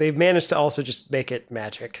also they've managed to also just make it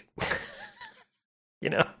magic. You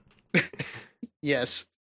know. Yes.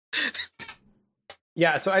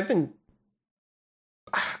 Yeah, so I've been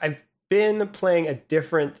playing a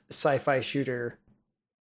different sci-fi shooter,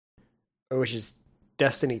 which is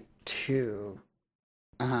Destiny 2.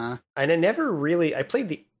 Uh-huh. And I never really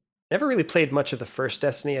played much of the first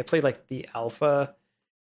Destiny. I played like the alpha,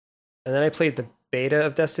 and then I played the beta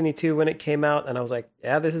of Destiny 2 when it came out, and I was like,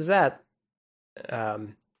 yeah, this is that. But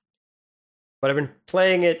I've been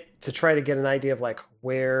playing it to try to get an idea of like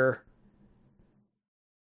where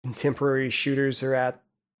contemporary shooters are at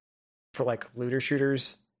for like looter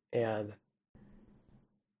shooters, and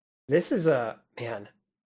this is a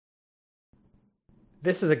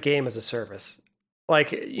game as a service.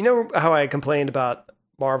 Like, you know how I complained about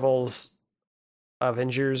Marvel's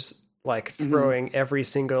Avengers like throwing every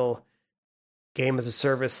single game as a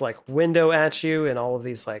service like window at you and all of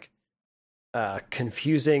these like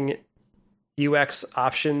confusing UX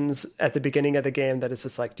options at the beginning of the game that it's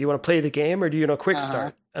just like, do you want to play the game or do you want to quick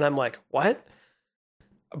start? And I'm like, what?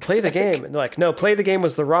 Play the game. And they're like, no, play the game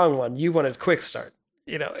was the wrong one. You wanted quick start.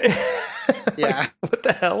 You know? Yeah. Like, what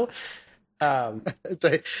the hell? It's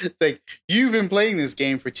like you've been playing this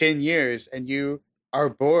game for 10 years and you are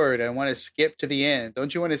bored and want to skip to the end.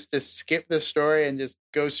 Don't you want to just skip the story and just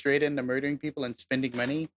go straight into murdering people and spending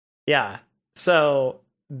money? Yeah. So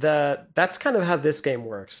that's kind of how this game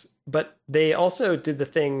works. But they also did the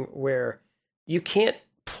thing where you can't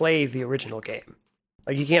play the original game.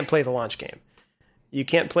 Like you can't play the launch game. You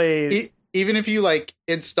can't play Even if you like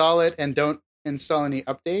install it and don't install any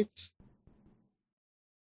updates.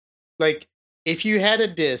 Like if you had a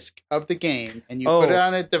disc of the game and you put it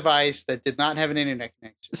on a device that did not have an internet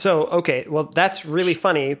connection. So, okay, well, that's really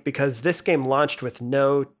funny because this game launched with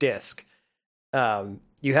no disc.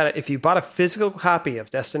 If you bought a physical copy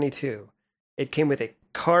of Destiny 2, it came with a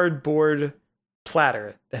cardboard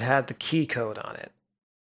platter that had the key code on it.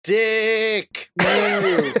 Dick.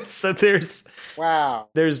 So there's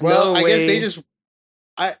no way. I guess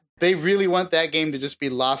they really want that game to just be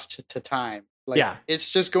lost to time. Like, yeah,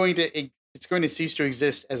 it's going to cease to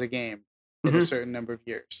exist as a game in a certain number of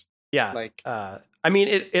years. Yeah, like I mean,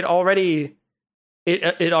 it already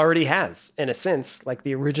has, in a sense, like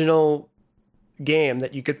the original game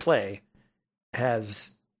that you could play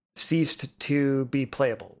has ceased to be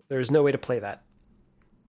playable. There's no way to play that.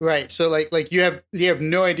 Right. So like you have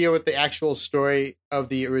no idea what the actual story of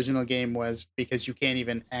the original game was because you can't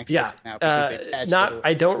even access it now because they patched it.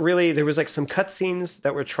 I don't really. There was like some cutscenes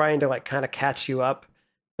that were trying to like kind of catch you up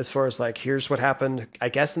as far as like, here's what happened, I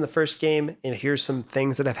guess, in the first game, and here's some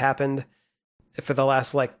things that have happened for the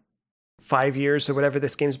last like 5 years or whatever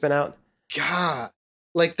this game's been out. God,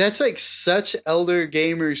 like that's like such elder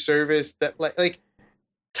gamer service that like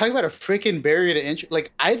talk about a freaking barrier to entry.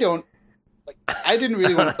 Like I didn't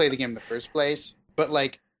really want to play the game in the first place, but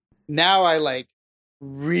like now I like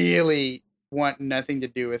really want nothing to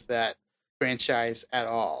do with that franchise at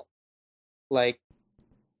all. Like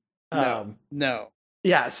no.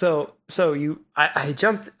 Yeah, so I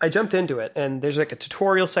jumped into it, and there's like a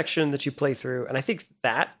tutorial section that you play through, and I think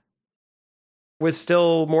that was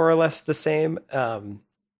still more or less the same,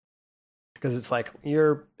 because it's like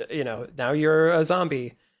now you're a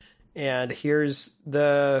zombie, and here's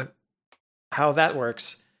how that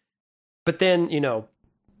works. But then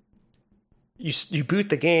you boot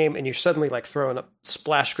the game, and you're suddenly like throwing up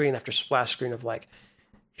splash screen after splash screen of like,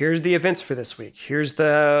 here's the events for this week. Here's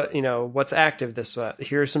the, what's active this.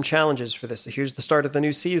 Here's some challenges for this. Here's the start of the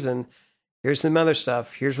new season. Here's some other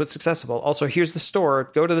stuff. Here's what's accessible. Also, here's the store.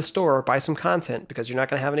 Go to the store, buy some content because you're not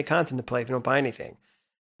going to have any content to play if you don't buy anything.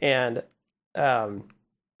 And then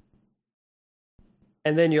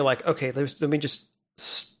you're like, okay, let me just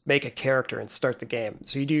make a character and start the game.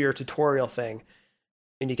 So you do your tutorial thing,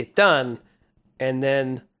 and you get done, and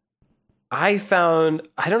then I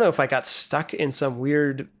don't know if I got stuck in some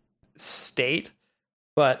weird state,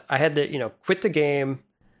 but I had to, quit the game,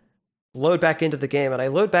 load back into the game, and I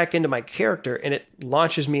load back into my character, and it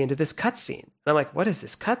launches me into this cutscene. And I'm like, what is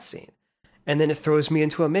this cutscene? And then it throws me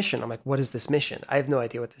into a mission. I'm like, what is this mission? I have no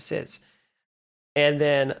idea what this is. And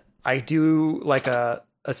then I do like a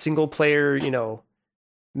single player,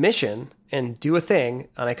 mission and do a thing,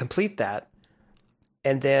 and I complete that.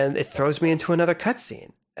 And then it throws me into another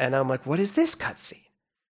cutscene. And I'm like, what is this cutscene?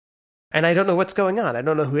 And I don't know what's going on. I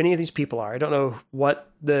don't know who any of these people are. I don't know what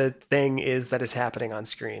the thing is that is happening on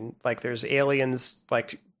screen. Like there's aliens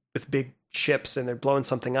like with big ships and they're blowing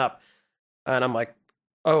something up. And I'm like,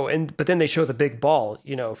 oh, but then they show the big ball,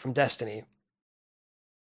 from Destiny.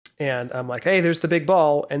 And I'm like, hey, there's the big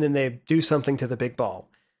ball. And then they do something to the big ball.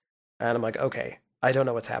 And I'm like, okay, I don't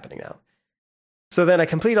know what's happening now. So then I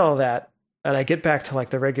complete all of that and I get back to like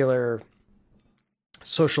the regular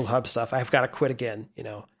social hub stuff. I've got to quit again,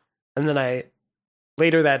 and then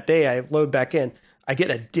later that day I load back in. I get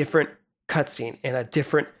a different cutscene and a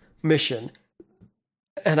different mission,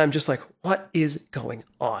 and I'm just like, what is going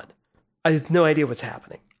on? I have no idea what's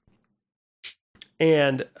happening.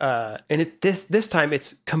 And this time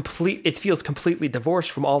it's complete. It feels completely divorced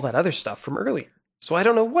from all that other stuff from earlier. So I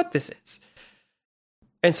don't know what this is.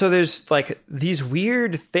 And so there's like these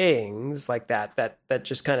weird things like that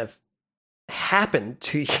just kind of happen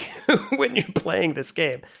to you when you're playing this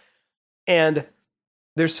game. And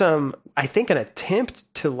there's I think an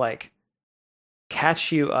attempt to like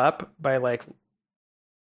catch you up by like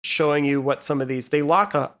showing you what some of these, they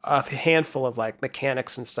lock a handful of like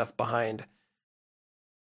mechanics and stuff behind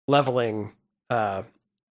leveling,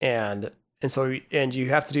 and you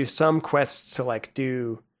have to do some quests to like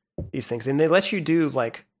do these things, and they let you do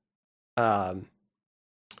like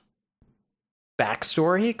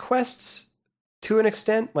backstory quests to an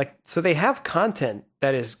extent. Like, so they have content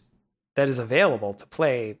that is available to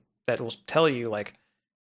play that will tell you like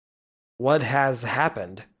what has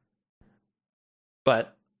happened,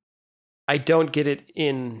 but I don't get it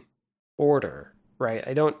in order, right?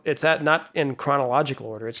 I don't. It's not in chronological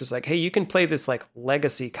order. It's just like, hey, you can play this like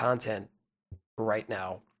legacy content right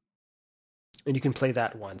now, and you can play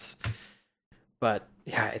that once. But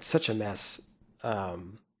yeah, it's such a mess.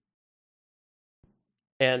 And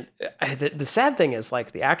the sad thing is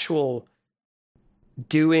like the actual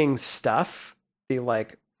doing stuff, the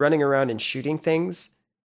like running around and shooting things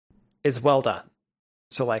is well done.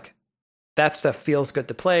 So like that stuff feels good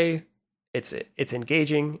to play. It's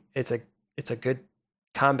engaging. It's a good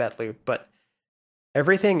combat loop, but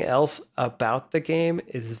everything else about the game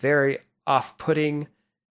is very off-putting,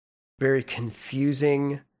 very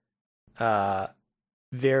confusing,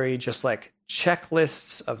 very just like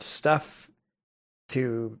checklists of stuff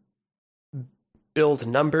to build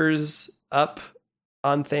numbers up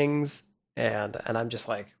on things, and I'm just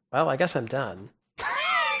like, well, I guess I'm done.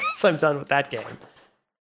 I guess I'm done with that game.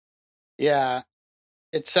 Yeah.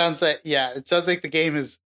 It sounds like the game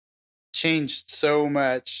has changed so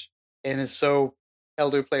much and is so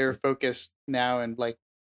elder player focused now, and like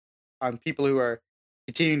on people who are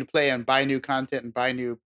continuing to play and buy new content and buy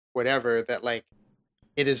new whatever, that like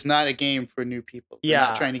it is not a game for new people. They're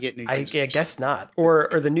not trying to get new users. I guess not. Or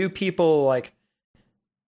the new people, like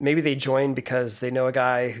maybe they join because they know a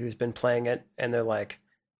guy who's been playing it and they're like,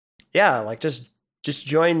 yeah, like just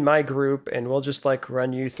join my group and we'll just like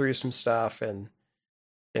run you through some stuff, and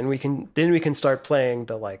then we can start playing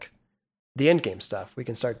the end game stuff. We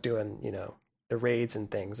can start doing, the raids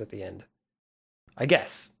and things at the end. I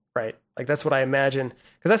guess, right? Like that's what I imagine,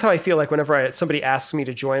 because that's how I feel like whenever somebody asks me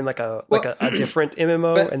to join like a different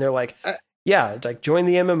MMO, and they're like, yeah, like join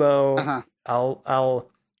the MMO. Uh-huh. I'll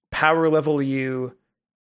power level you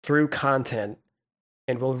through content,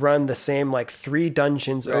 and we'll run the same like 3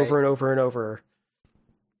 dungeons over and over and over.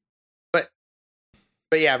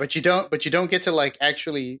 But you don't get to like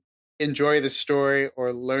actually enjoy the story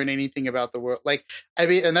or learn anything about the world. Like, I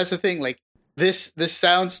mean, and that's the thing, like this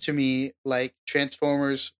sounds to me like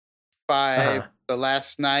Transformers 5, The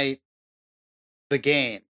Last Night, the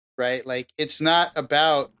game, right? Like it's not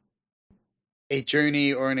about a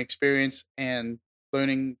journey or an experience and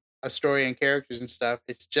learning a story and characters and stuff.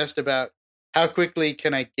 It's just about how quickly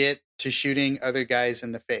can I get to shooting other guys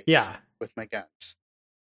in the face with my guns.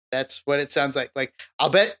 That's what it sounds like. Like I'll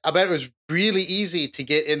bet it was really easy to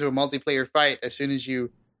get into a multiplayer fight as soon as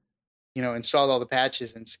you installed all the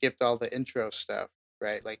patches and skipped all the intro stuff,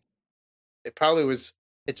 right? Like it probably was.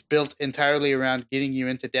 It's built entirely around getting you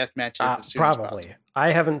into death matches as soon as possible.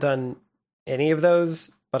 I haven't done any of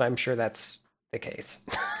those, but I'm sure that's the case.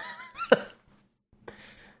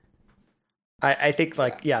 I think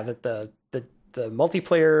that the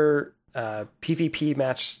multiplayer PvP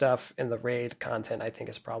match stuff and the raid content, I think,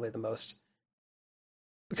 is probably the most,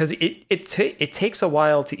 because it takes a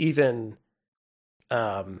while to even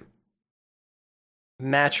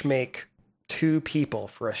match make 2 people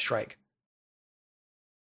for a strike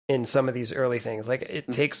in some of these early things. Like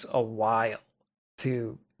it takes a while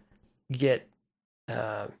to get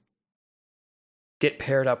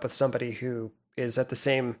paired up with somebody who is at the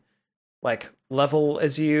same like level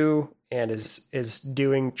as you and is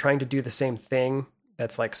trying to do the same thing.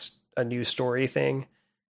 That's like a new story thing.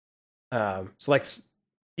 So like,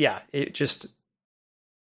 yeah, it just,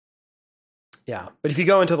 yeah. But if you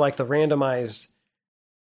go into like the randomized,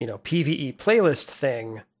 PvE playlist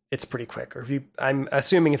thing, it's pretty quick. Or I'm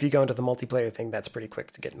assuming if you go into the multiplayer thing, that's pretty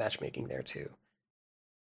quick to get matchmaking there too.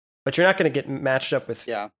 But you're not going to get matched up with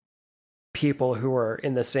people who are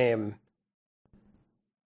in the same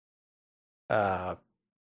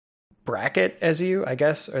bracket as you, I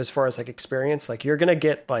guess, as far as like experience. Like you're going to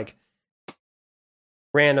get like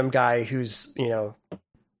random guy who's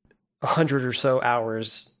 100 or so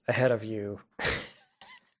hours ahead of you.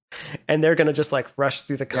 And they're going to just like rush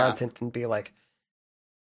through the content and be like,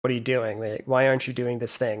 what are you doing? Like, why aren't you doing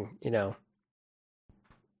this thing?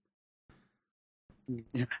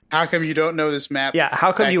 How come you don't know this map? Yeah,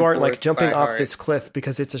 how come you aren't like jumping off this cliff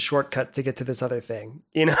because it's a shortcut to get to this other thing?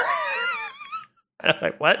 I'm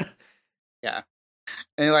like, what? Yeah.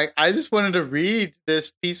 And like, I just wanted to read this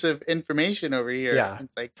piece of information over here. Yeah.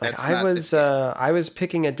 It's like, that's I was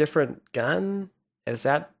picking a different gun. Is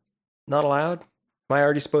that not allowed? Am I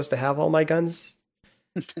already supposed to have all my guns?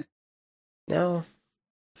 No.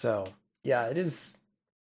 So yeah, it is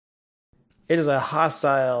a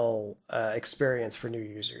hostile experience for new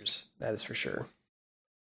users. That is for sure.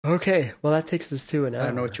 Okay, well that takes us to an hour. I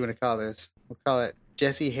don't know what you want to call this. We'll call it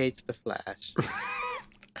Jesse Hates the Flash.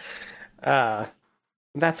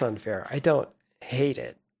 That's unfair. I don't hate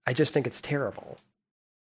it. I just think it's terrible.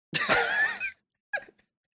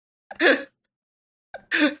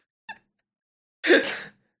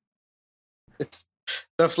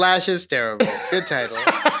 The Flash is terrible. Good title.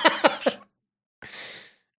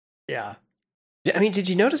 Yeah. I mean, did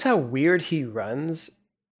you notice how weird he runs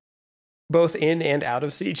both in and out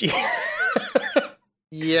of CG?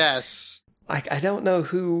 Yes. Like, I don't know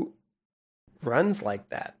who runs like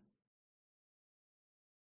that.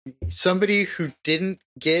 Somebody who didn't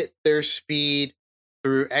get their speed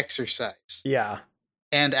through exercise. Yeah.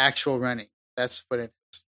 And actual running. That's what it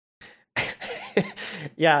is.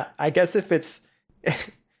 Yeah, I guess if it's...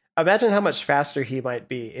 Imagine how much faster he might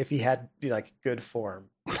be if he had, like, good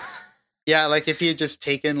form. Yeah, like if he had just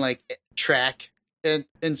taken, like, track in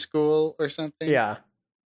school or something. Yeah.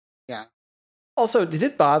 Yeah. Also, did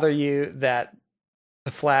it bother you that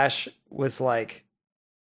the Flash was, like...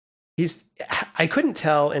 I couldn't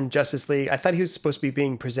tell in Justice League. I thought he was supposed to be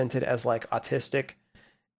being presented as, like, autistic.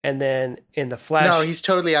 And then in the Flash... No, he's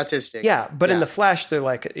totally autistic. Yeah, but in the Flash, they're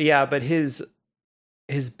like, yeah, but his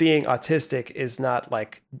being autistic is not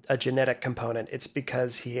like a genetic component. It's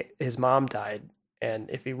because his mom died, and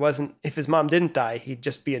if his mom didn't die, he'd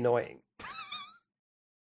just be annoying.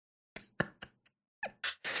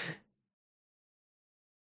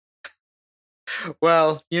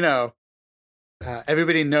 Well,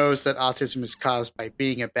 everybody knows that autism is caused by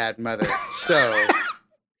being a bad mother. So,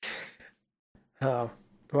 oh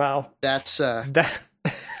well, that's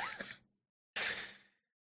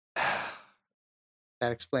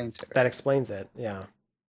that explains it. Right? That explains it. Yeah.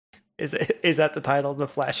 Is that the title? The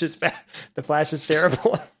Flash is bad. The Flash is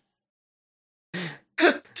terrible.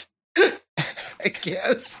 I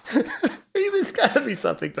guess. There's got to be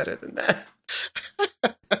something better than that.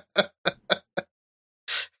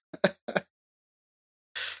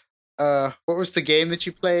 What was the game that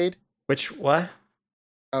you played? What?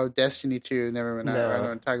 Oh, Destiny 2. Never mind. No. I don't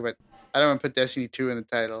want to talk about. I don't want to put Destiny 2 in the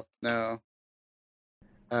title. No.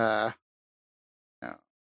 No.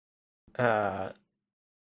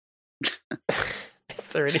 Is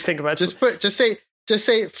there anything about just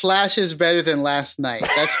say Flash is better than last night.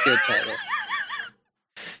 That's a good title.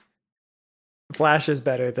 Flash is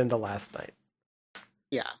better than the last night.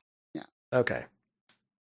 Yeah. Okay.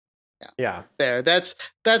 Yeah. There. That's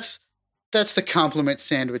the compliment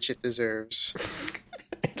sandwich it deserves.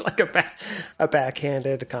 Like a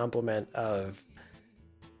backhanded compliment of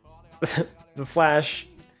the Flash.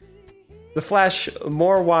 The Flash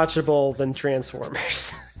more watchable than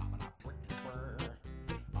Transformers.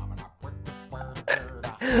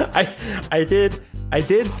 I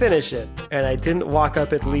did finish it, and I didn't walk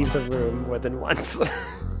up and leave the room more than once.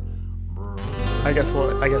 I guess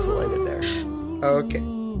we'll end it there.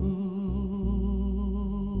 Okay.